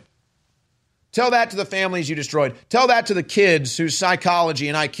destroyed. Tell that to the families you destroyed. Tell that to the kids whose psychology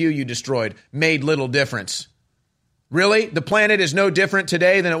and IQ you destroyed. Made little difference. Really? The planet is no different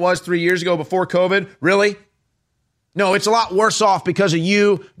today than it was 3 years ago before COVID? Really? No, it's a lot worse off because of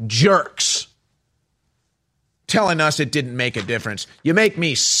you jerks telling us it didn't make a difference. You make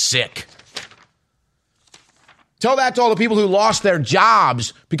me sick. Tell that to all the people who lost their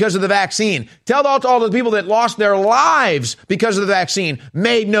jobs because of the vaccine. Tell that to all the people that lost their lives because of the vaccine.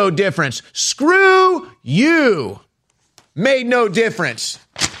 Made no difference. Screw you. Made no difference.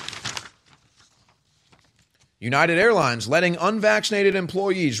 United Airlines letting unvaccinated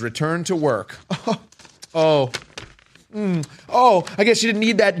employees return to work. I guess you didn't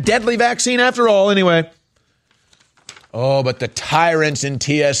need that deadly vaccine after all anyway. Oh, but the tyrants in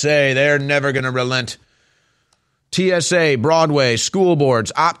TSA, they're never going to relent. TSA, Broadway, school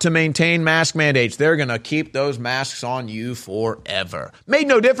boards opt to maintain mask mandates. They're going to keep those masks on you forever. Made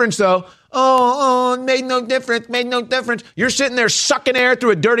no difference, though. Made no difference, made no difference. You're sitting there sucking air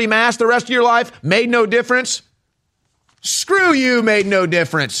through a dirty mask the rest of your life. Made no difference. Screw you, made no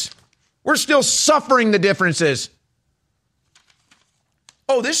difference. We're still suffering the differences.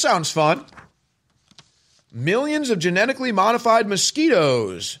 Oh, this sounds fun. Millions of genetically modified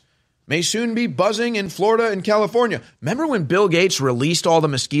mosquitoes may soon be buzzing in Florida and California. Remember when Bill Gates released all the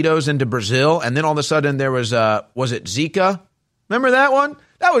mosquitoes into Brazil, and then all of a sudden there was it Zika? Remember that one?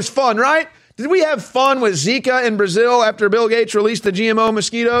 That was fun, right? Did we have fun with Zika in Brazil after Bill Gates released the GMO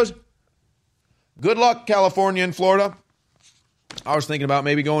mosquitoes? Good luck, California and Florida. I was thinking about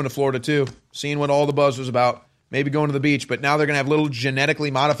maybe going to Florida too, seeing what all the buzz was about, maybe going to the beach, but now they're going to have little genetically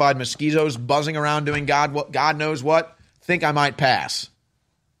modified mosquitoes buzzing around doing God knows what. Think I might pass.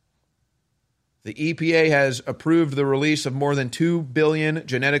 The EPA has approved the release of more than 2 billion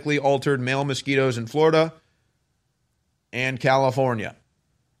genetically altered male mosquitoes in Florida and California.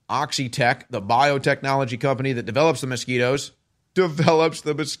 Oxitec, the biotechnology company that develops the mosquitoes,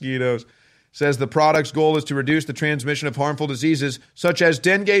 says the product's goal is to reduce the transmission of harmful diseases such as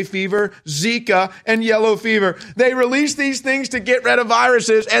dengue fever, Zika, and yellow fever. They release these things to get rid of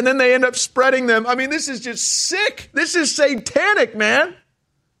viruses, and then they end up spreading them. I mean, this is just sick. This is satanic, man.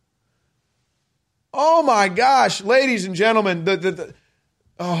 Oh, my gosh. Ladies and gentlemen, Do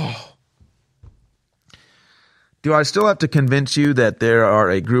I still have to convince you that there are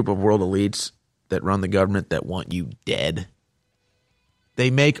a group of world elites that run the government that want you dead? They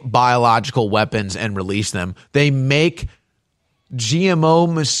make biological weapons and release them. They make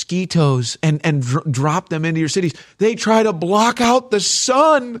GMO mosquitoes and drop them into your cities. They try to block out the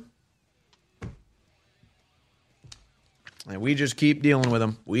sun. And we just keep dealing with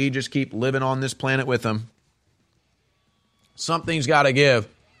them. We just keep living on this planet with them. Something's got to give.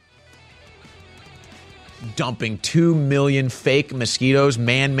 Dumping 2 million fake mosquitoes,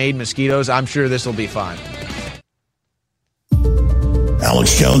 man-made mosquitoes. I'm sure this will be fine.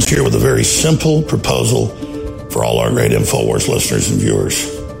 Alex Jones here with a very simple proposal for all our great InfoWars listeners and viewers.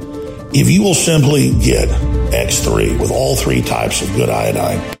 If you will simply get X3 with all 3 types of good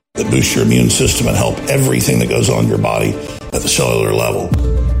iodine that boost your immune system and help everything that goes on in your body at the cellular level,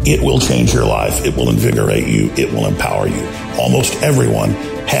 it will change your life. It will invigorate you. It will empower you. Almost everyone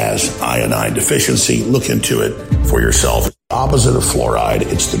has iodine deficiency. Look into it for yourself. Opposite of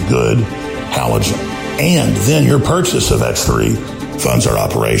fluoride, it's the good halogen. And then your purchase of X3 funds our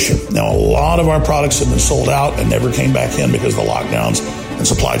operation. Now, a lot of our products have been sold out and never came back in because of the lockdowns and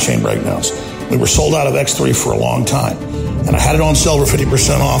supply chain breakdowns. We were sold out of X3 for a long time. And I had it on sale for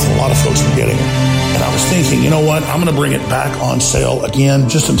 50% off, and a lot of folks were getting it. And I was thinking, you know what? I'm going to bring it back on sale again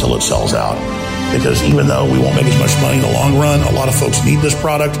just until it sells out. Because even though we won't make as much money in the long run, a lot of folks need this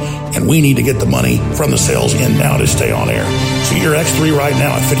product, and we need to get the money from the sales in now to stay on air. So get your X3 right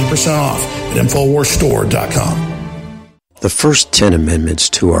now at 50% off at InfoWarsStore.com. The first 10 amendments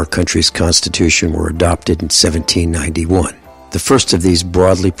to our country's Constitution were adopted in 1791. The first of these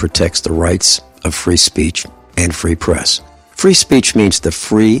broadly protects the rights of free speech and free press. Free speech means the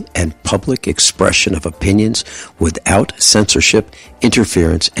free and public expression of opinions without censorship,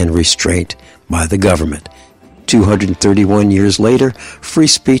 interference, and restraint by the government. 231 years later, free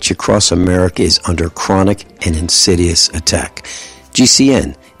speech across America is under chronic and insidious attack.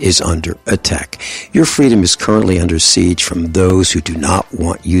 GCN is under attack. Your freedom is currently under siege from those who do not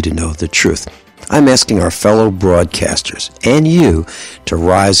want you to know the truth. I'm asking our fellow broadcasters and you to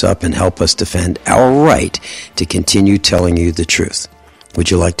rise up and help us defend our right to continue telling you the truth.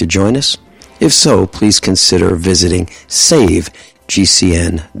 Would you like to join us? If so, please consider visiting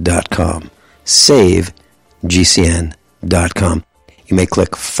SaveGCN.com. SaveGCN.com. You may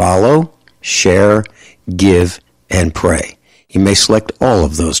click follow, share, give, and pray. You may select all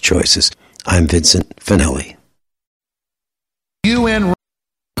of those choices. I'm Vincent Finelli. UN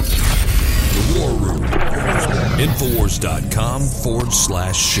The War Room.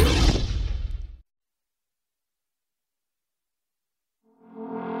 Infowars.com/show.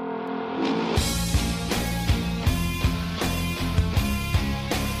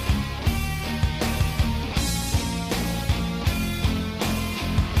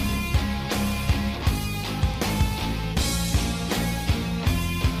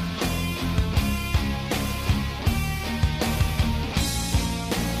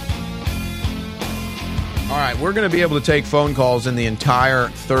 All right, we're going to be able to take phone calls in the entire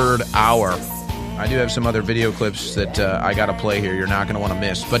third hour. I do have some other video clips that I got to play here you're not going to want to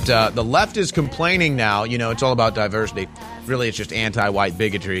miss. But the left is complaining now. You know, it's all about diversity. Really, it's just anti-white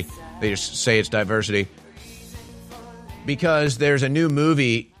bigotry. They just say it's diversity. Because there's a new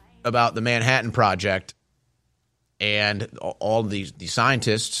movie about the Manhattan Project, and all the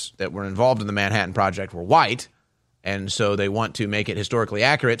scientists that were involved in the Manhattan Project were white, and so they want to make it historically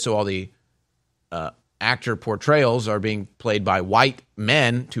accurate, so all the actor portrayals are being played by white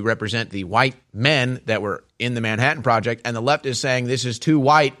men to represent the white men that were in the Manhattan Project. And the left is saying this is too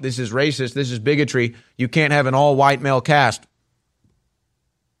white, this is racist, this is bigotry. You can't have an all-white male cast.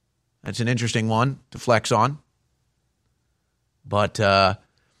 That's an interesting one to flex on. But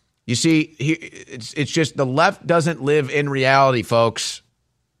you see, it's just the left doesn't live in reality, folks.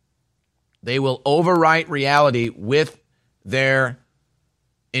 They will overwrite reality with their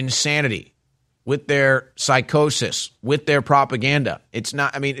insanity, with their psychosis, with their propaganda. It's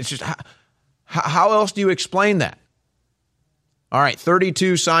not, I mean, it's just, how else do you explain that? All right,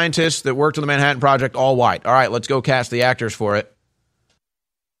 32 scientists that worked on the Manhattan Project, all white. All right, let's go cast the actors for it.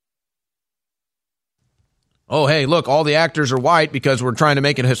 Oh, hey, look, all the actors are white because we're trying to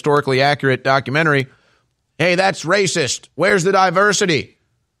make it a historically accurate documentary. Hey, that's racist. Where's the diversity?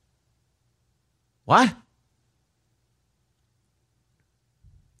 What?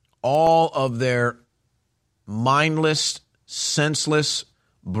 All of their mindless, senseless,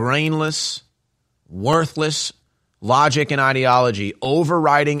 brainless, worthless logic and ideology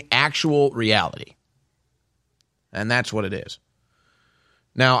overriding actual reality. And that's what it is.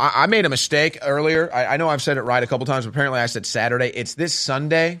 Now, I made a mistake earlier. I know I've said it right a couple times, but apparently I said Saturday. It's this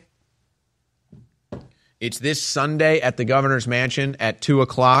Sunday. It's this Sunday at the governor's mansion at 2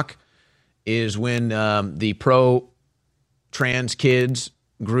 o'clock is when the pro-trans kids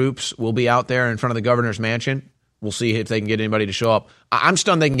groups will be out there in front of the governor's mansion. We'll see if they can get anybody to show up. I'm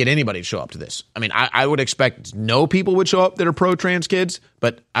stunned they can get anybody to show up to this. I mean, I would expect no people would show up that are pro-trans kids,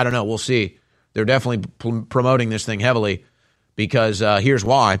 but I don't know. We'll see. They're definitely promoting this thing heavily because here's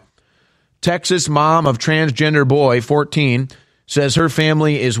why. Texas mom of transgender boy, 14, says her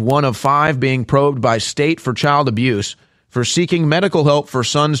family is one of 5 being probed by state for child abuse for seeking medical help for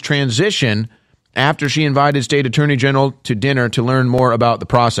son's transition after she invited state attorney general to dinner to learn more about the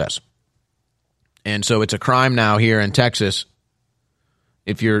process. And so it's a crime now here in Texas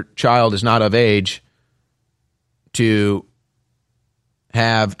if your child is not of age to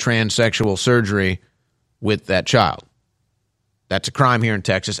have transsexual surgery with that child. That's a crime here in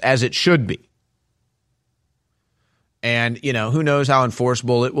Texas, as it should be. And, you know, who knows how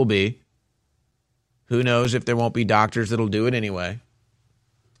enforceable it will be. Who knows if there won't be doctors that'll do it anyway.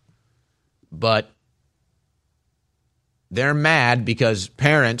 But they're mad because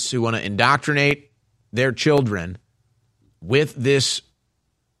parents who want to indoctrinate their children with this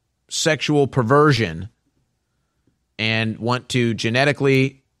sexual perversion and want to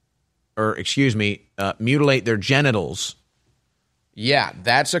mutilate their genitals. Yeah,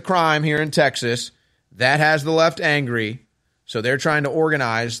 that's a crime here in Texas. That has the left angry. So they're trying to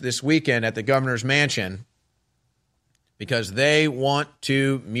organize this weekend at the governor's mansion because they want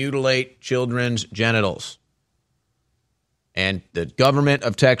to mutilate children's genitals. And the government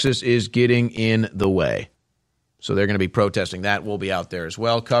of Texas is getting in the way. So they're going to be protesting that. We'll be out there as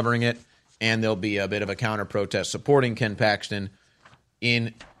well covering it. And there'll be a bit of a counter-protest supporting Ken Paxton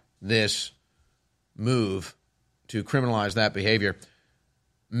in this move to criminalize that behavior.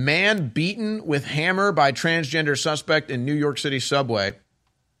 Man beaten with hammer by transgender suspect in New York City subway.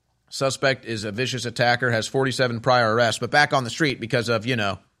 Suspect is a vicious attacker, has 47 prior arrests, but back on the street because of,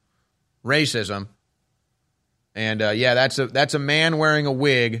 racism. And, that's a man wearing a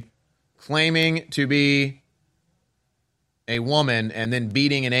wig, claiming to be a woman and then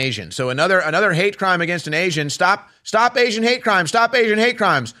beating an Asian. So another hate crime against an Asian. Stop Asian hate crimes. Stop Asian hate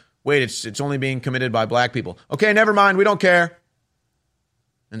crimes. Wait, it's only being committed by black people. Okay, never mind. We don't care.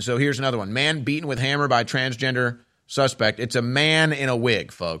 And so here's another one. Man beaten with hammer by transgender suspect. It's a man in a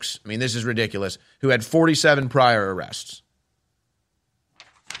wig, folks. I mean, this is ridiculous. Who had 47 prior arrests.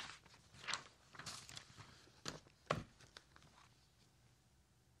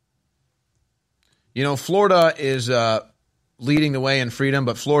 You know, Florida is leading the way in freedom,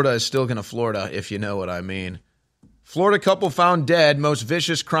 but Florida is still going to Florida, if you know what I mean. Florida couple found dead, most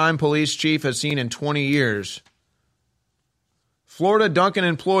vicious crime police chief has seen in 20 years. Florida Dunkin'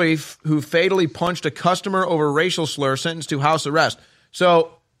 employee who fatally punched a customer over racial slur sentenced to house arrest.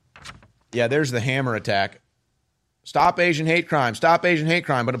 So, yeah, there's the hammer attack. Stop Asian hate crime. Stop Asian hate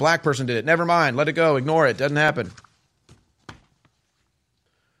crime. But a black person did it. Never mind. Let it go. Ignore it. Doesn't happen.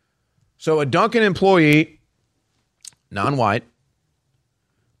 So a Dunkin' employee, non-white,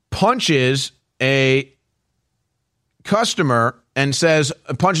 punches a customer and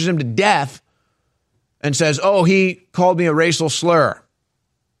punches him to death and says, oh, he called me a racial slur.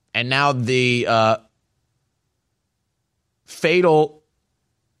 And now the fatal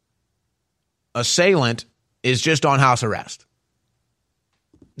assailant is just on house arrest.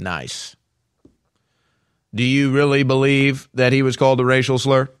 Nice. Do you really believe that he was called a racial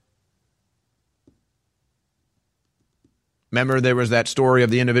slur? Remember there was that story of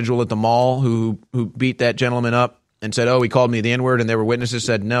the individual at the mall who beat that gentleman up and said, oh, he called me the N-word, and there were witnesses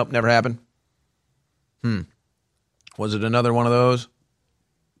said, nope, never happened. Was it another one of those?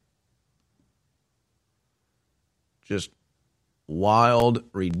 Just wild,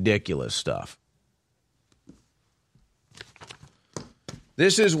 ridiculous stuff.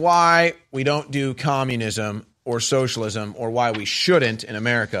 This is why we don't do communism or socialism, or why we shouldn't in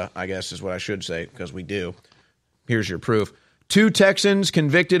America, I guess is what I should say, because we do. Here's your proof. 2 Texans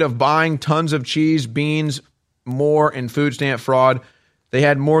convicted of buying tons of cheese, beans, more in food stamp fraud. They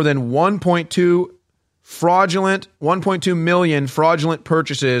had more than 1.2 million fraudulent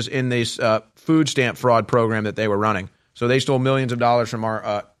purchases in this food stamp fraud program that they were running. So they stole millions of dollars from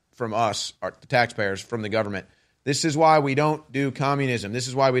us, the taxpayers, from the government. This is why we don't do communism. This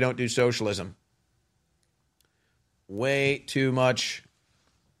is why we don't do socialism. Way too much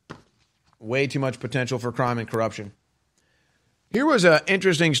potential for crime and corruption. Here was an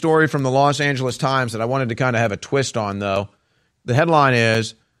interesting story from the Los Angeles Times that I wanted to kind of have a twist on, though. The headline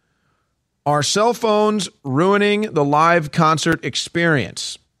is, are cell phones ruining the live concert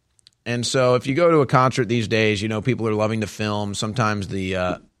experience? And so if you go to a concert these days, you know, people are loving to film. Sometimes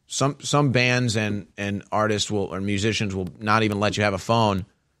the some bands and artists or musicians will not even let you have a phone.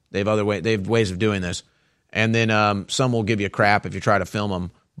 They have ways of doing this. And then some will give you crap if you try to film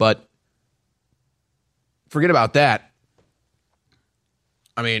them. But forget about that.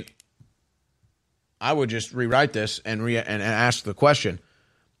 I mean, I would just rewrite this and ask the question,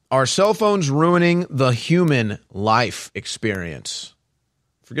 are cell phones ruining the human life experience?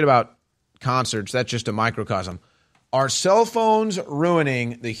 Forget about concerts. That's just a microcosm. Are cell phones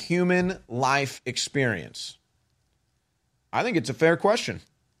ruining the human life experience? I think it's a fair question.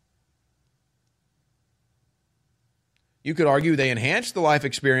 You could argue they enhance the life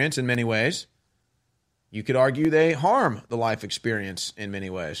experience in many ways. You could argue they harm the life experience in many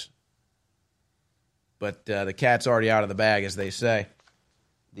ways. But the cat's already out of the bag, as they say.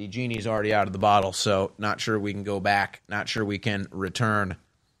 The genie's already out of the bottle, so not sure we can go back. Not sure we can return.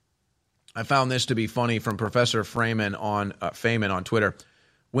 I found this to be funny from Professor Feynman on Twitter.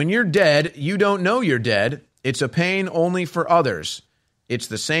 When you're dead, you don't know you're dead. It's a pain only for others. It's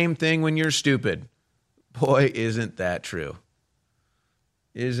the same thing when you're stupid. Boy, isn't that true.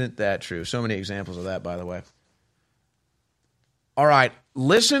 Isn't that true? So many examples of that, by the way. All right,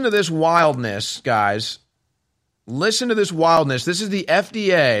 listen to this wildness, guys. Listen to this wildness. This is the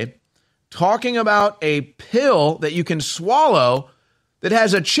FDA talking about a pill that you can swallow that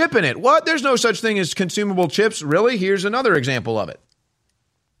has a chip in it. What? There's no such thing as consumable chips? Really? Here's another example of it.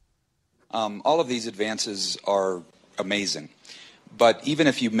 All of these advances are amazing. But even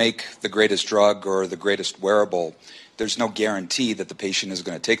if you make the greatest drug or the greatest wearable, there's no guarantee that the patient is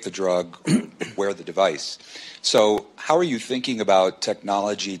going to take the drug, wear the device. So how are you thinking about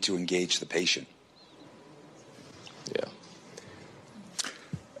technology to engage the patient? Yeah.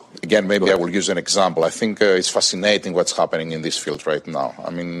 Again, maybe I will use an example. I think it's fascinating what's happening in this field right now.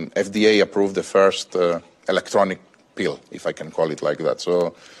 I mean, FDA approved the first electronic pill, if I can call it like that.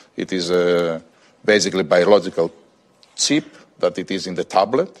 So it is basically biological chip that it is in the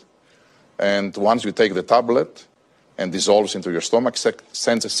tablet. And once you take the tablet and dissolves into your stomach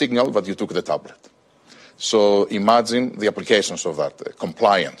sends a signal that you took the tablet. So imagine the applications of that,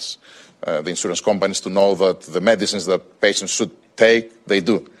 compliance. The insurance companies to know that the medicines that patients should take, they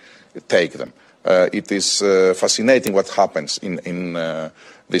do take them. It is fascinating what happens in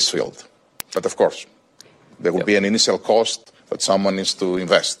this field. But of course, there will be an initial cost that someone needs to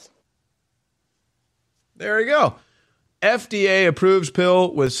invest. There you go. FDA approves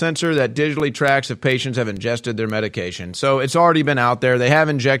pill with sensor that digitally tracks if patients have ingested their medication. So it's already been out there. They have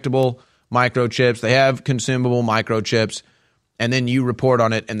injectable microchips. They have consumable microchips. And then you report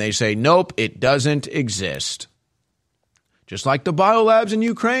on it and they say, nope, it doesn't exist. Just like the biolabs in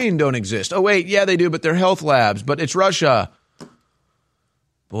Ukraine don't exist. Oh, wait, yeah, they do, but they're health labs. But it's Russia.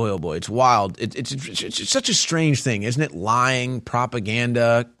 Boy, oh boy, it's wild. It's such a strange thing, isn't it? Lying,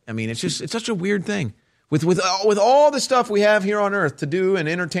 propaganda. I mean, it's such a weird thing. With all the stuff we have here on Earth to do and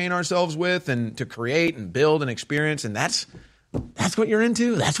entertain ourselves with and to create and build and experience, and that's what you're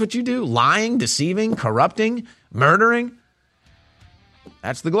into? That's what you do? Lying, deceiving, corrupting, murdering?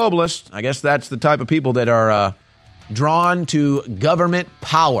 That's the globalists. I guess that's the type of people that are drawn to government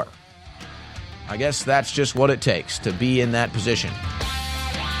power. I guess that's just what it takes to be in that position.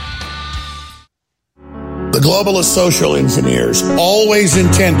 The globalist social engineers always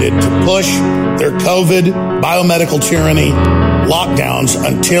intended to push their COVID, biomedical tyranny, lockdowns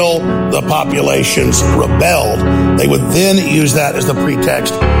until the populations rebelled. They would then use that as the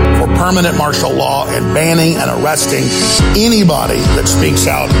pretext for permanent martial law and banning and arresting anybody that speaks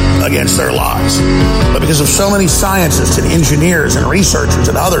out against their lies. But because of so many scientists and engineers and researchers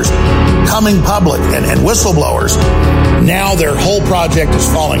and others coming public and whistleblowers, now their whole project is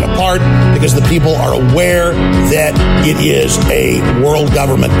falling apart because the people are aware that it is a world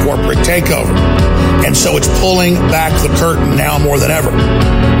government corporate takeover. And so it's pulling back the curtain now more than ever.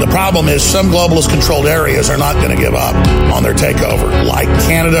 The problem is some globalist-controlled areas are not going to give up on their takeover, like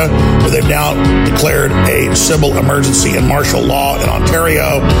Canada, where they've now declared a civil emergency and martial law in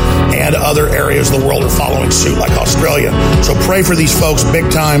Ontario, and other areas of the world are following suit, like Australia. So pray for these folks big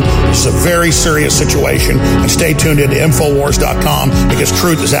time. This is a very serious situation, and stay tuned into Infowars.com because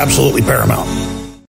truth is absolutely paramount.